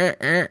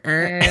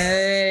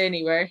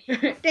 Anyway,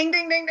 ding,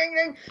 ding, ding, ding,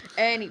 ding.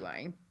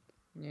 Anyway,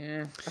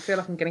 yeah, I feel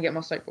like I'm going to get my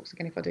soapbox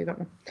again if I do that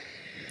one.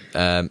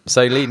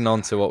 So leading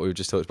on to what we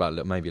just talked about,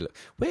 I'm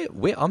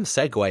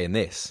segueing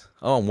this.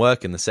 Oh, I'm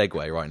working the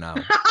segue right now.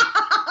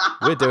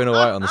 We're doing all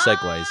right on the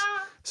segues.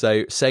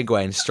 So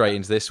segueing straight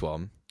into this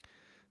one,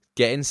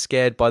 getting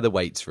scared by the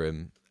weights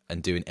room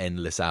and doing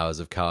endless hours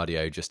of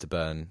cardio just to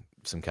burn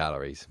some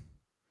calories.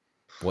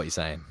 What are you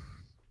saying?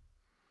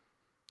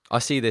 I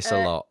see this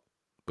a lot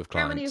with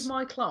clients. How many of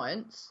my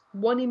clients,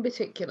 one in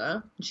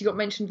particular, she got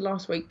mentioned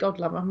last week, God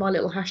love her, my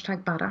little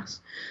 #badass,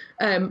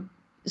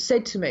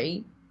 said to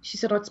me, she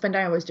said I'd spend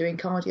hours doing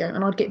cardio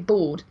and I'd get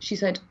bored. She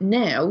said,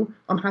 now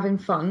I'm having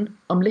fun,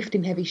 I'm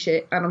lifting heavy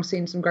shit and I'm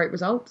seeing some great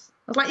results.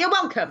 I was like, you're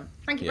welcome.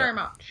 Thank you very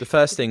much. The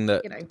first thing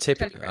that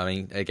typically, I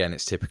mean, again,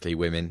 it's typically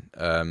women.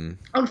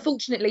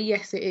 Unfortunately,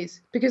 yes, it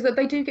is. Because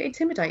they do get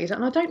intimidated.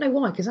 And I don't know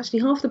why, because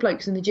actually half the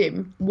blokes in the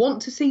gym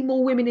want to see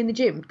more women in the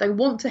gym. They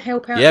want to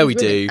help out. Yeah, we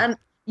do. And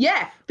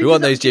yeah. We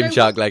want those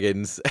Gymshark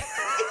leggings.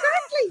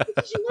 Exactly,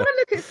 because you want to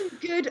look at some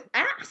good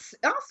ass.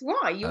 That's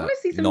why. You want to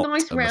see some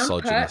nice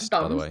round pert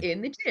bums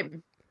in the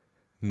gym.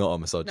 Not a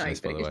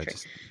misogynist, by the way.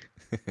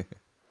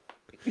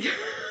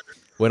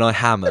 When I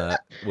hammer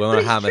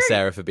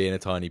Sarah for being a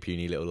tiny,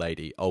 puny little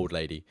lady, old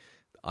lady,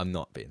 I'm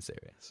not being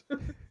serious.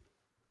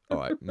 All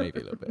right, maybe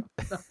a little bit.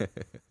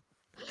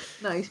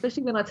 No,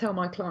 especially when I tell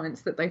my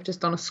clients that they've just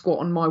done a squat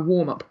on my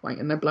warm-up weight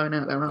and they're blowing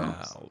out their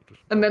arms. Wow.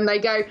 And then they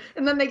go,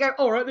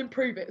 all right, then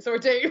prove it. So I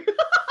do.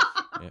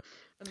 Yeah.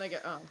 And they go,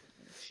 oh.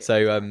 Shit.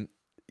 So,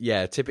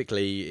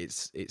 typically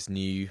it's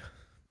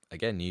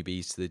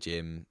newbies to the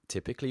gym,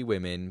 typically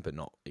women, but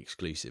not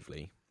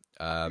exclusively.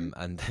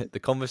 And the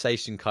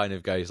conversation kind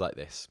of goes like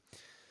this.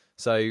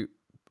 So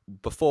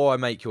before I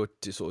make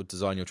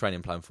design your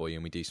training plan for you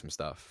and we do some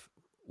stuff,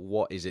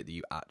 what is it that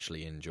you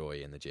actually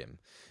enjoy in the gym?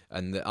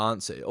 And the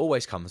answer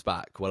always comes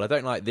back, well, I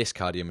don't like this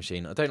cardio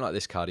machine. I don't like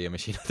this cardio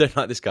machine. I don't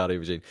like this cardio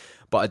machine,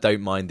 but I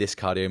don't mind this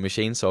cardio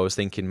machine. So I was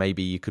thinking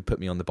maybe you could put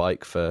me on the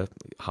bike for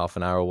half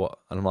an hour or what?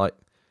 And I'm like,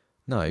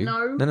 no.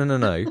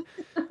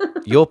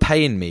 You're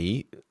paying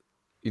me,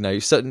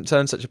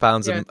 turn such a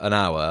pounds an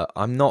hour.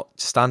 I'm not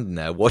standing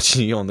there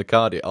watching you on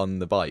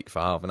the bike for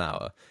half an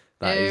hour.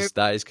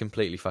 That is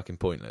completely fucking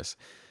pointless.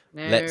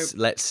 No.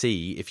 Let's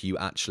see if you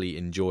actually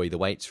enjoy the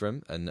weights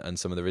room and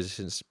some of the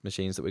resistance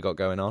machines that we got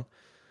going on.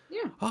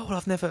 Yeah. Oh well,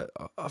 I've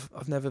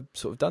never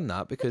sort of done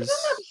that because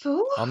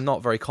I'm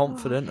not very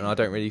confident and I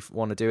don't really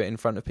want to do it in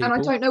front of people. And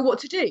I don't know what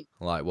to do.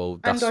 Like, well,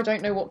 I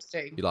don't know what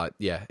to do. You're like,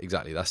 yeah,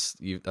 exactly. That's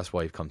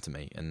why you've come to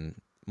me, and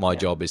my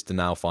job is to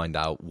now find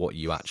out what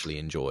you actually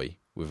enjoy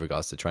with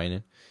regards to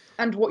training.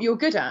 And what you're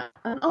good at.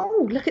 And,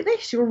 oh, look at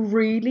this. You're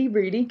really,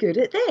 really good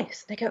at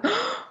this. They go,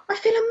 oh, I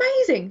feel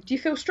amazing. Do you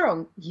feel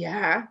strong?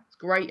 Yeah. It's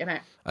great, isn't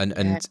it? And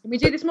Can we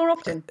do this more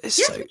often?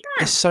 Yes, we can.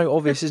 It's so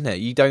obvious, isn't it?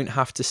 You don't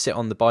have to sit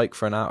on the bike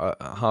for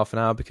half an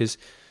hour because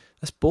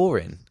that's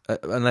boring.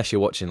 Unless you're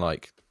watching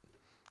like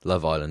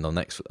Love Island on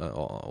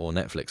or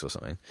Netflix or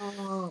something.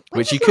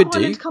 Which you could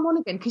do. Come on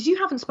again, because you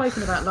haven't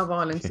spoken about Love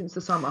Island since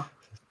the summer.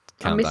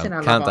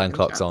 Countdown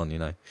clocks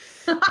on,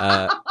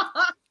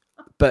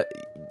 But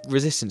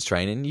resistance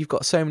training, you've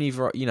got so many,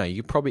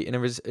 you probably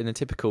in a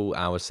typical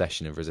hour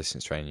session of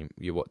resistance training,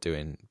 you're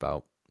doing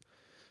about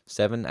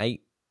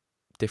 7-8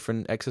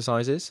 different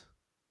exercises.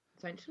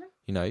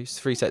 Essentially.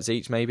 3 sets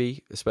each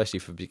maybe, especially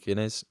for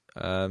beginners.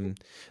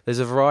 There's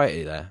a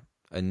variety there,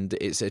 and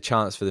it's a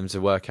chance for them to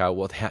work out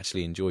what they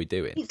actually enjoy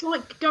doing. It's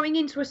like going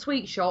into a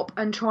sweet shop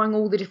and trying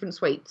all the different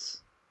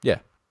sweets. Yeah.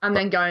 And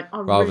then going,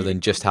 rather than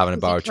just having a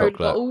bar of chocolate.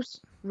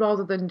 Bottles,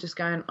 rather than just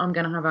going, I'm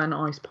going to have an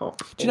ice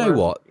pop. Do you know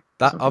what?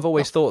 I've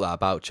always thought that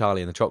about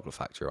Charlie and the Chocolate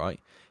Factory, right?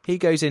 He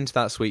goes into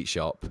that sweet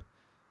shop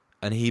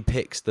and he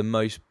picks the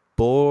most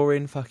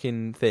boring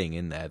fucking thing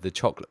in there, the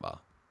chocolate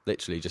bar.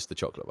 Literally just the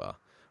chocolate bar.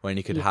 When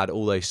he could have had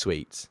all those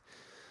sweets.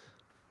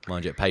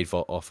 Mind you, it paid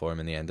off for him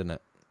in the end, didn't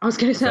it? I was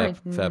going to say.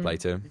 Fair play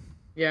to him.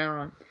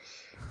 Yeah,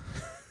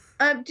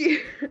 all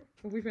right.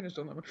 We finished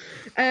on that one.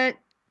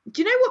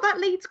 Do you know what that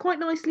leads quite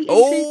nicely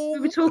into? We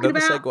were talking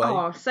about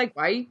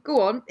segue.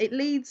 Go on. It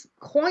leads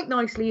quite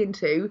nicely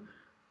into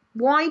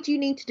why do you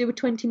need to do a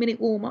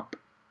 20-minute warm-up?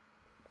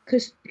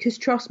 Because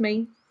trust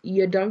me,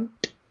 you don't.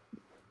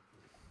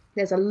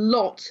 There's a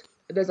lot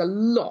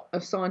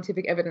of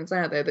scientific evidence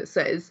out there that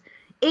says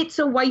it's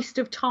a waste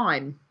of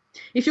time.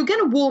 If you're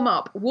going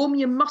to warm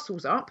your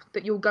muscles up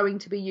that you're going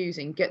to be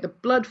using. Get the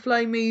blood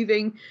flow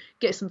moving,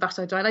 get some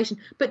vasodilation.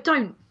 But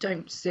don't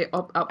sit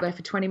up there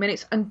for 20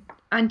 minutes. And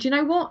you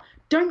know what?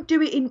 Don't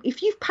do it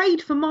if you've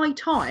paid for my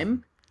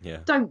time,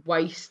 don't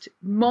waste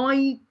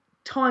my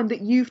time that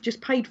you've just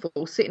paid for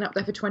sitting up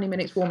there for 20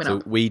 minutes warming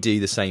up. So we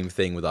do the same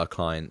thing with our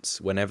clients.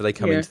 Whenever they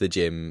come into the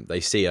gym, they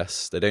see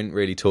us. They don't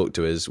really talk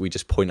to us. We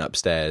just point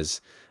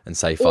upstairs and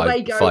say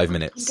 5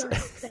 minutes. I'm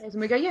going upstairs,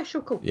 and we go, yeah,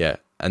 sure, cool. Yeah,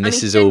 and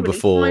this is all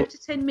before 5 to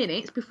 10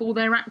 minutes before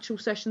their actual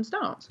session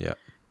starts. Yeah.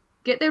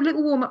 Get their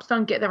little warm-ups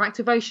done, get their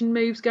activation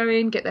moves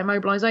going, get their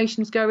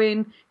mobilisations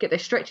going, get their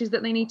stretches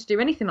that they need to do,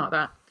 anything like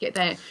that. Get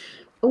their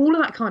all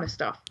of that kind of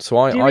stuff. So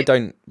I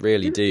don't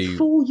really do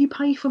before you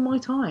pay for my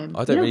time.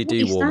 I don't really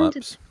do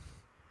warm-ups.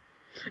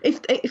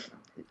 If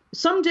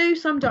Some do,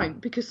 some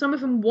don't, because some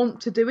of them want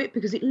to do it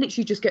because it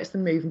literally just gets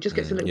them moving, just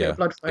gets a little bit of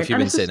blood flowing. If you've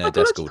been sitting at a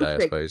desk all day, I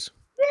suppose.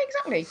 Yeah,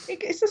 exactly.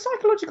 It's a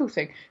psychological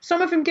thing.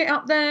 Some of them get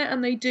up there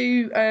and they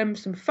do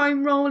some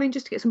foam rolling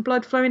just to get some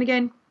blood flowing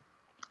again,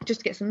 just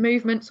to get some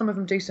movement. Some of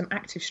them do some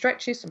active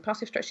stretches, some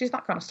passive stretches,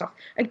 that kind of stuff.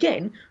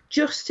 Again,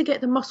 just to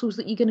get the muscles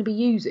that you're going to be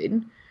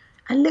using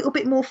a little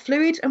bit more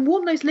fluid and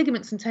warm those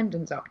ligaments and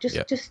tendons up.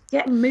 Just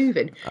get them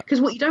moving.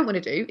 Because what you don't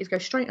want to do is go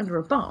straight under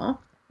a bar.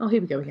 Oh, here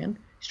we go again.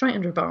 Straight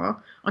under a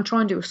bar and try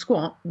and do a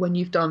squat when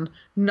you've done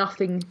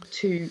nothing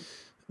to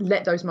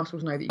let those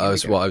muscles know that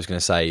you're what I was going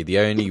to say. The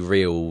only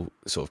real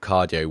sort of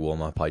cardio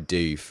warm up I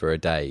do for a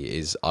day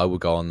is I will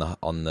go on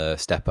the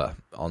stepper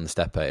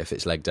if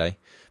it's leg day,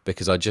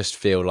 because I just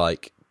feel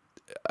like,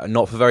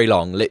 not for very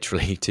long,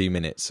 literally 2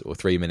 minutes or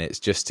 3 minutes,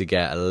 just to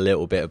get a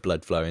little bit of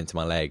blood flow into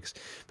my legs,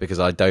 because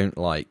I don't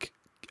like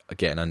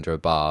getting under a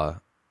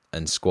bar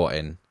and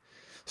squatting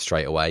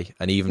straight away.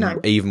 And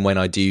even when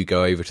I do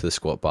go over to the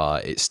squat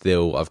bar, it's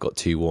still, I've got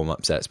 2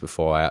 warm-up sets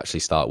before I actually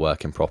start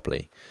working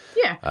properly.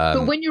 Yeah,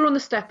 but when you're on the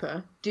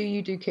stepper, do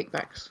you do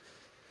kickbacks?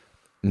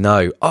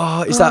 No.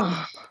 Oh, is that...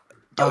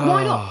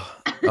 Why not?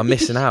 I'm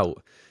missing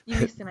out.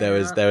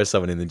 There was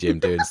someone in the gym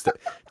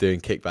doing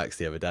kickbacks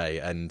the other day,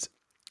 and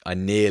I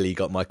nearly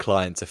got my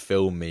client to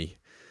film me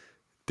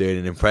doing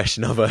an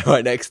impression of her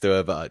right next to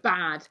her, but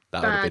that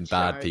would have been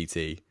bad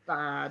PT.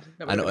 Bad.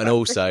 And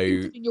also,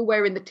 you're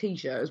wearing the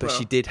t-shirt as well. But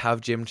she did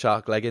have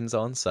Gymshark leggings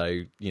on,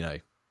 so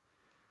it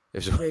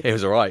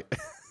was all right.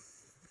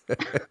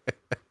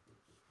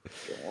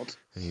 God.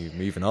 Are you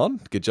moving on?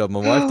 Good job, my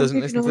wife doesn't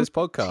listen to this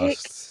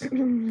podcast.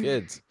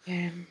 Good.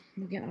 Yeah,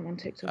 we'll get that on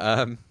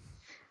TikTok.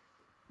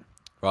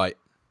 Right.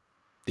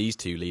 These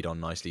two lead on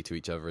nicely to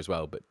each other as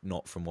well, but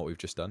not from what we've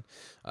just done.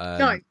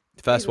 No.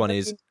 The first one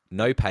is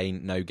no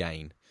pain, no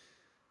gain.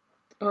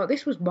 Oh,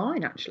 this was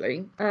mine,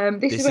 actually.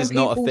 This is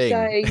not a thing.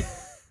 Say,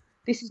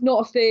 this is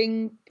not a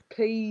thing.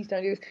 Please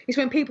don't do this. It's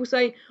when people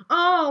say,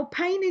 oh,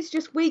 pain is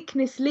just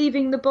weakness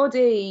leaving the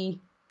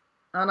body.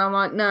 And I'm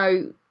like,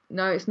 no,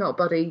 it's not,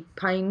 buddy.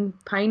 Pain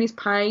is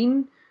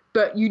pain,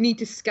 but you need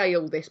to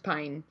scale this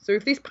pain. So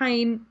if this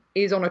pain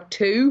is on a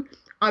 2,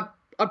 I'd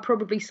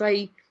probably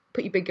say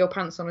put your big girl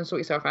pants on and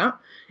sort yourself out.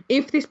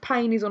 If this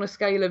pain is on a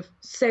scale of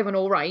 7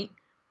 or 8,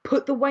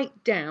 put the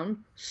weight down,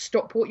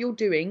 stop what you're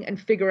doing,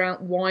 and figure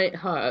out why it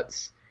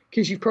hurts,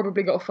 because you've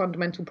probably got a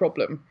fundamental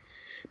problem.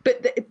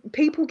 But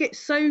people get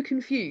so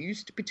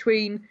confused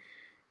between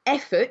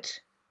effort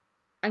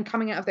and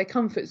coming out of their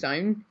comfort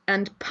zone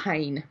and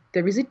pain.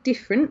 There is a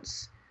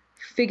difference.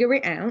 Figure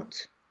it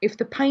out. If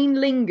the pain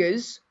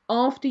lingers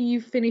after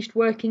you've finished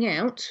working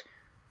out,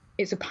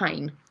 it's a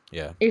pain.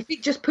 Yeah. If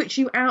it just puts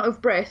you out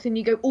of breath and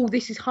you go, oh,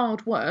 this is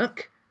hard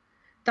work,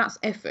 that's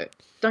effort.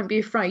 Don't be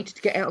afraid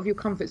to get out of your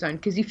comfort zone,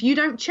 because if you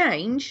don't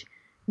change,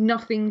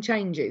 nothing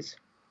changes.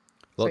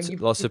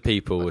 Lots of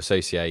people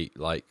associate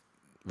like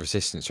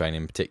resistance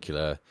training in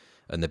particular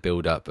and the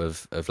build up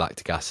of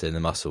lactic acid in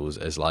the muscles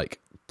as like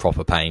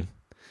proper pain.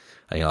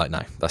 And you're like,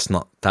 no, that's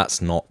not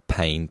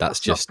pain. That's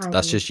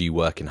just you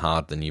working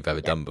harder than you've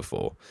ever done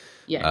before.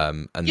 Yeah.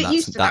 And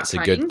that's a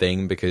good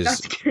thing,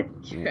 because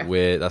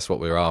that's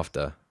what we're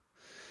after.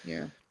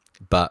 Yeah.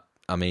 But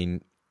I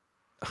mean,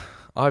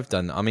 I've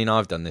done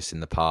this in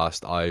the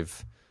past.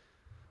 I've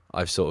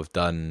sort of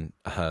done,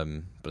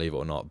 believe it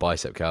or not,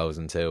 bicep curls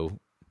until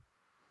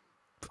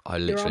I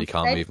literally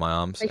can't move my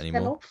arms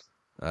anymore.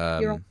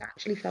 Your arms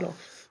actually fell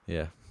off.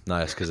 Yeah. No,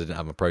 it's because I didn't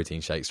have my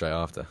protein shake straight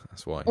after.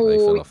 That's why they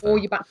fell off there. Or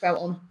your back belt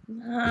on.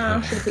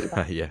 I should have put your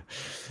back. Yeah.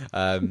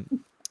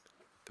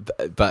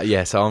 But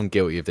yeah, so I'm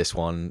guilty of this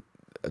one.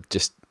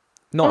 Just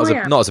not as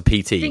a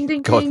PT. Ding,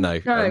 ding, God, ding. No,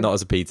 not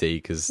as a PT,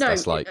 because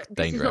that's like danger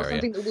area. This is not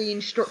something that we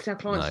instruct our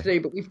clients to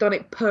do, but we've done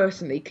it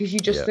personally, because you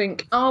just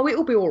think, oh,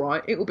 it'll be all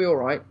right.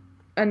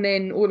 And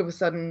then all of a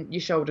sudden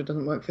your shoulder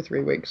doesn't work for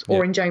 3 weeks,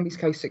 or in Jamie's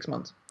case, 6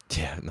 months.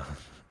 Yeah, no.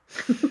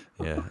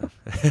 Yeah.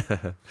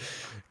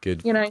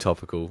 Good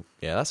topical.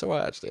 Yeah, that's all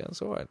right, actually.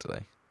 That's all right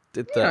today.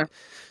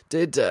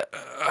 Did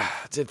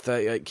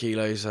 38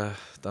 kilos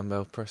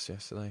dumbbell press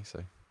yesterday,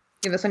 so.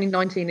 Yeah, that's only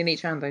 19 in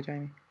each hand though,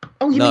 Jamie.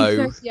 Oh, you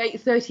mean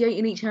 38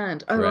 in each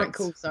hand. Oh, correct. Right,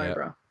 cool, sorry,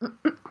 bro.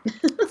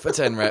 For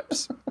 10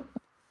 reps.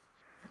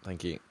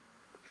 Thank you.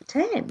 For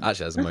 10?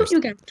 Actually, that's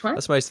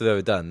most I've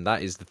ever done.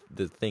 That is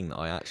the thing that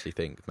I actually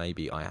think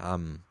maybe I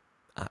am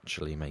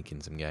actually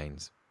making some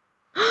gains.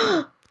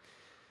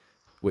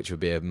 Which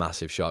would be a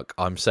massive shock.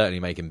 I'm certainly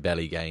making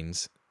belly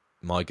gains.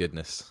 My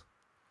goodness.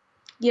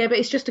 Yeah, but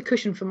it's just a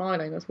cushion for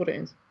myelin. That's what it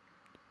is.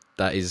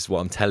 That is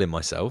what I'm telling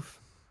myself.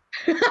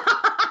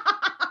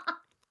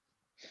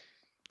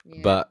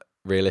 Yeah. But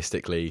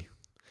realistically,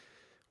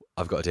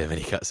 I've got to do a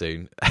mini cut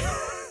soon.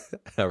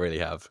 I really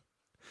have.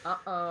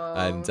 Uh-oh.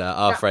 And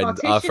our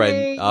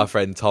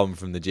friend Tom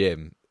from the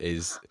gym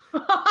is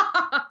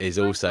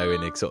also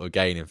in a sort of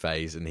gaining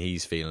phase, and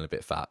he's feeling a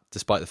bit fat,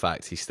 despite the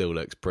fact he still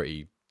looks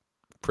pretty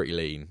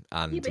lean,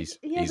 and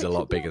he's a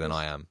lot bigger than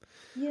I am.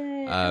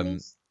 Yeah.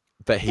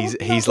 But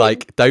he's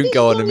like, don't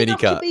go on a mini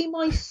cut. To be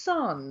my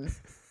son.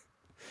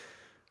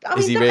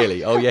 Is he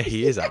really? Oh yeah,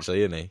 he is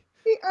actually, isn't he?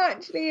 It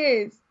actually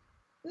is.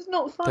 It's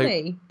not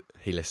funny.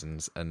 He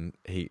listens, and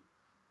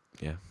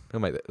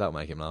that'll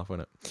make him laugh,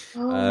 won't it?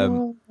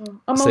 Oh,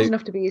 I'm old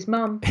enough to be his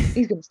mum.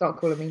 He's going to start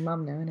calling me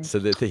mum now, isn't he? So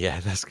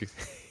that's good.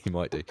 He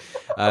might do.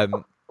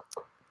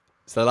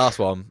 So the last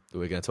one that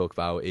we're going to talk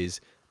about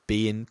is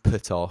being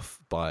put off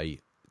by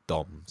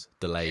DOMS,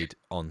 delayed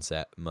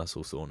onset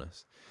muscle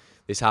soreness.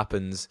 This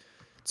happens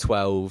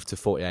 12 to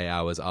 48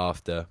 hours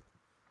after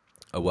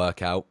a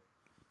workout,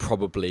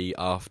 probably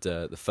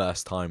after the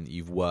first time that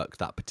you've worked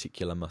that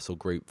particular muscle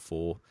group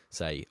for,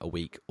 say, a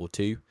week or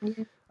two.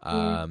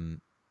 Yeah.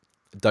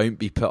 Don't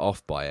be put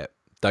off by it.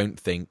 Don't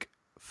think,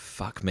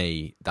 fuck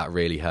me, that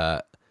really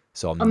hurt,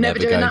 so I'm never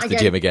going to the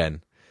gym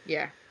again.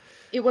 Yeah.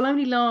 It will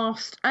only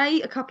last,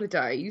 a couple of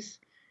days,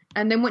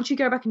 and then once you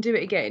go back and do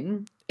it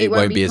again, it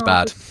won't be as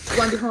bad. It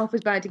won't be half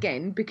as bad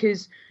again,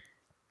 because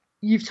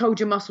you've told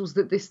your muscles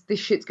that this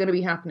shit's going to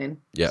be happening.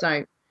 Yeah.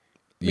 So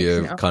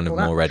you're kind of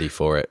more ready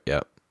for it.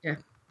 Yeah.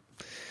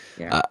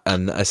 Yeah.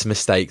 And it's a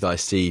mistake that I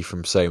see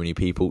from so many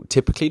people,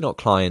 typically not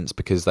clients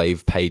because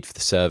they've paid for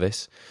the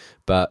service,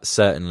 but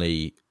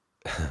certainly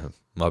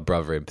my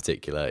brother in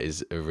particular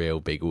is a real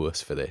big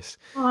wuss for this.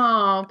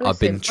 Oh, bless I've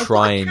been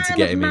trying to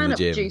get him in the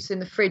gym. Juice in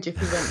the fridge if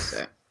he wants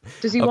it.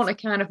 Does he want a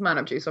can of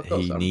Man-Up juice? I've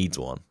got he some. Needs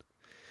one.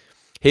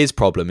 His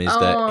problem is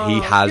that he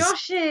has.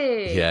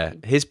 Joshy. Yeah,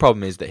 his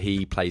problem is that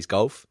he plays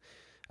golf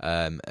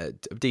at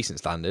a decent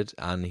standard,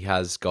 and he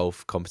has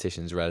golf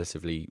competitions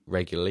relatively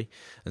regularly,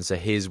 and so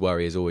his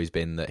worry has always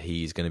been that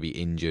he's going to be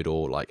injured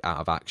or like out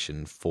of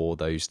action for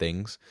those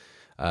things.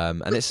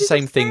 And it's the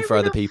same thing for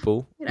other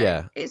people.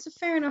 Yeah, it's a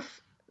fair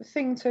enough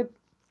thing to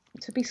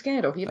be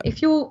scared of.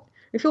 If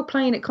you're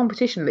playing at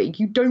competition league,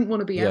 you don't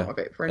want to be out of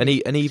it for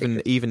any. And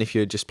even if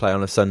you just play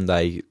on a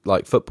Sunday,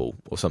 like football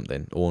or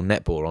something, or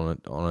netball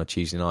on a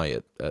Tuesday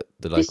night at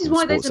the local. This is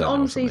why there's an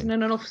on season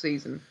and an off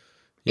season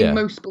in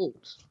most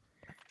sports.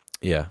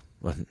 Yeah,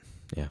 well,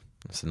 yeah,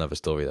 that's another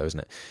story though, isn't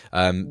it?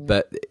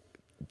 But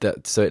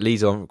so it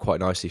leads on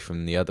quite nicely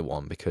from the other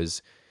one,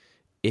 because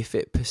if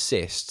it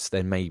persists,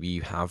 then maybe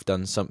you have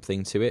done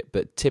something to it.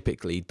 But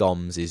typically,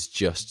 DOMS is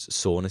just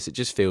soreness. It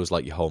just feels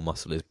like your whole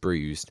muscle is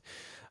bruised,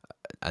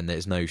 and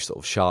there's no sort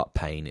of sharp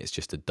pain. It's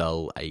just a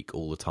dull ache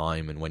all the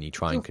time. And when you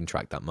try and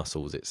contract that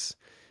muscles, it's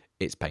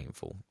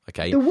painful.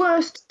 Okay. The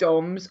worst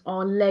DOMS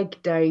are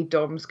leg day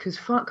DOMS, because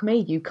fuck me,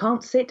 you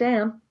can't sit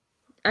down,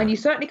 and you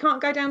certainly can't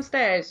go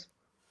downstairs.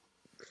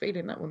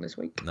 Feeling that one this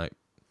week. No.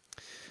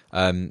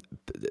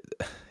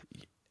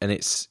 And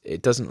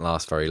it doesn't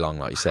last very long,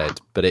 like you said,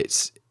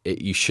 but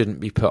you shouldn't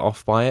be put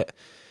off by it,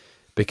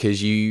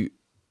 because you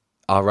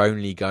are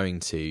only going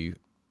to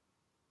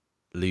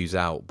lose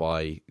out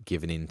by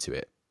giving into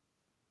it.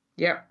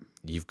 Yeah.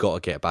 You've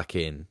got to get back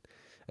in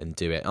and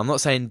do it. I'm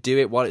not saying do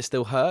it while it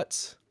still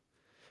hurts,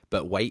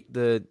 but wait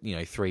the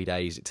 3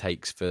 days it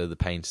takes for the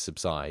pain to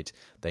subside,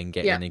 then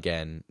get in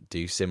again,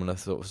 do similar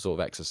sort of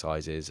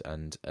exercises,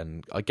 and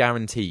I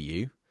guarantee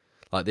you,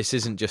 like, this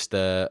isn't just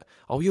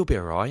you'll be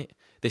all right.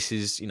 This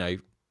is,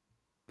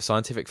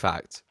 scientific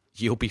fact.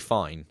 You'll be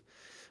fine.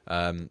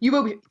 You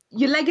will be.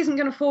 Your leg isn't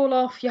going to fall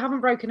off. You haven't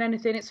broken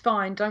anything. It's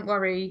fine. Don't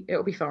worry.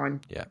 It'll be fine.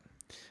 Yeah.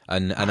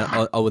 And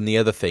the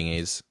other thing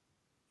is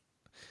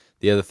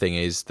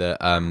that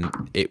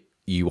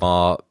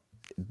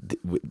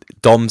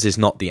DOMS is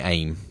not the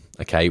aim.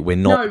 Okay, we're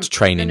not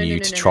training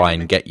you to try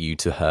and get you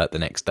to hurt the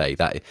next day.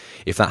 That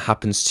if that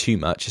happens too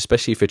much,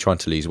 especially if you're trying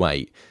to lose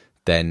weight,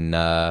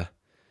 then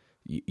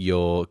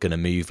you're going to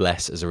move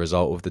less as a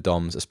result of the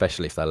DOMS,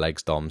 especially if they're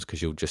legs DOMS,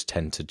 because you'll just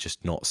tend to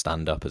just not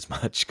stand up as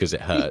much because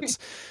it hurts.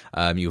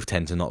 You'll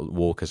tend to not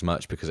walk as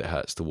much because it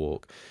hurts to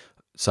walk.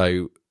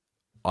 So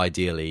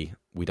ideally,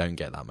 we don't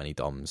get that many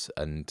DOMS,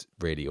 and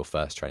really your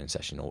first training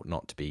session ought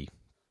not to be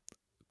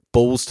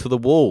balls to the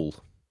wall,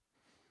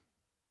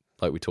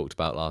 like we talked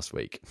about last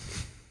week.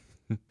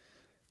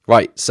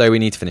 Right, so we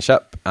need to finish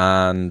up.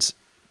 And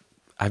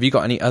have you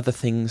got any other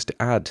things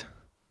to add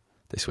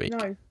this week?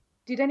 No.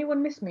 Did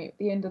anyone miss me at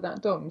the end of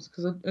that DOMS?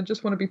 Because I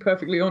just want to be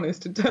perfectly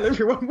honest and tell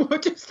everyone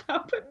what just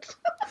happened.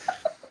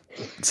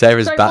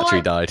 Sarah's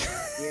battery died.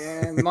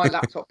 Yeah, my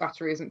laptop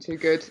battery isn't too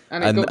good,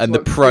 and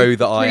the pro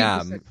that I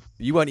am,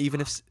 you won't even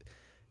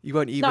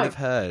have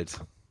heard.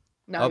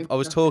 No, I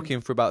was talking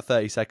for about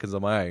 30 seconds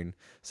on my own.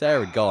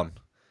 Sarah had gone.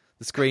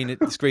 The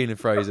screen had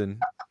frozen.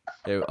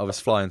 I was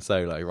flying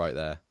solo right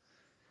there.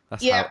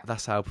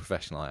 That's how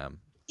professional I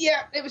am.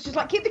 Yeah, it was just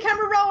like, keep the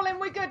camera rolling.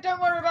 We're good.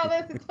 Don't worry about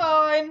this. It's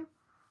fine.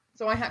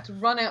 So I had to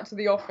run out to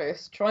the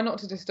office, try not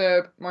to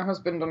disturb my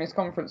husband on his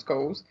conference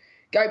calls,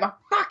 go, my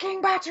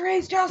fucking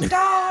battery's just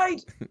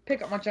died,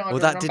 pick up my charger. Well,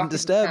 that didn't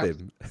disturb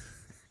him.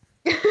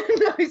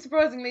 No,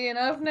 surprisingly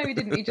enough. No, he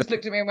didn't. He just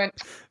looked at me and went,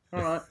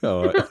 all right. I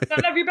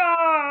love you,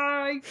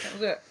 bye. That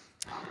was it.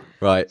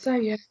 Right. So,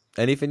 yeah.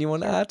 Anything you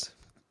want to add?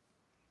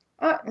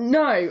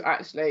 No,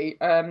 actually.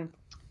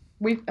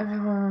 We've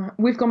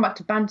gone back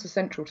to Banter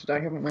Central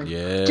today, haven't we?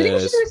 Yes. Do you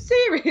think we should do a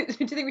serious?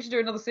 Do you think we should do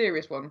another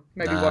serious one?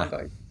 Maybe one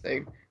day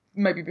soon.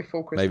 Maybe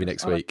before Christmas. Maybe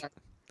next week.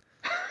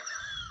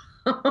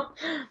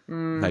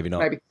 Maybe not.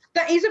 Maybe.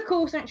 That is, of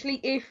course,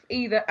 actually if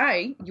either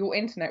A, your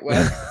internet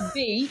works,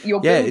 B, your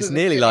builders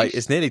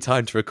it's nearly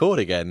time to record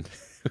again.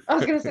 I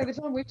was going to say the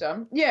time we've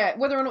done. Yeah,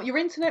 whether or not your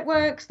internet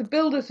works, the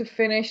builders have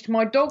finished.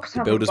 My dogs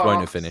haven't. The builders won't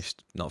have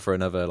finished, not for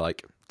another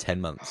 10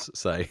 months.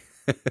 So,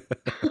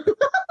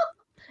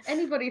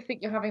 anybody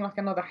think you're having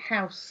another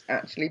house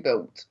actually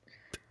built?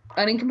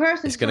 And in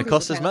comparison, it's going to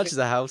cost as much as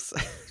a house.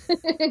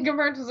 In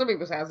comparison to some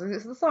people's houses,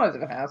 it's the size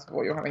of a house for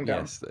what you're having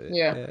done. Yes,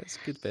 yeah, it's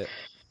a good bit.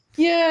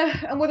 Yeah,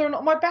 and whether or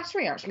not my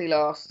battery actually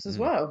lasts as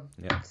well.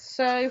 Yeah.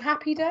 So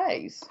happy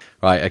days.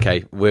 Right,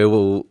 okay.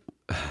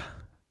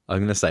 I'm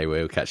going to say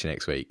we'll catch you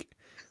next week.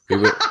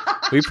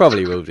 We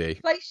probably will do.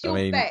 Place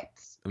your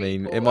bets.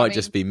 It might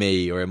just be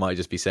me or it might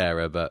just be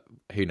Sarah, but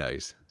who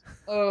knows?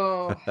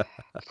 Oh.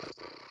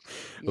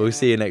 We'll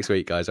see you next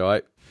week, guys, all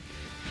right?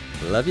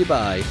 Love you,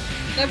 bye.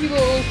 Love you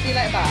all. See you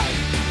later,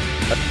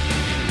 bye.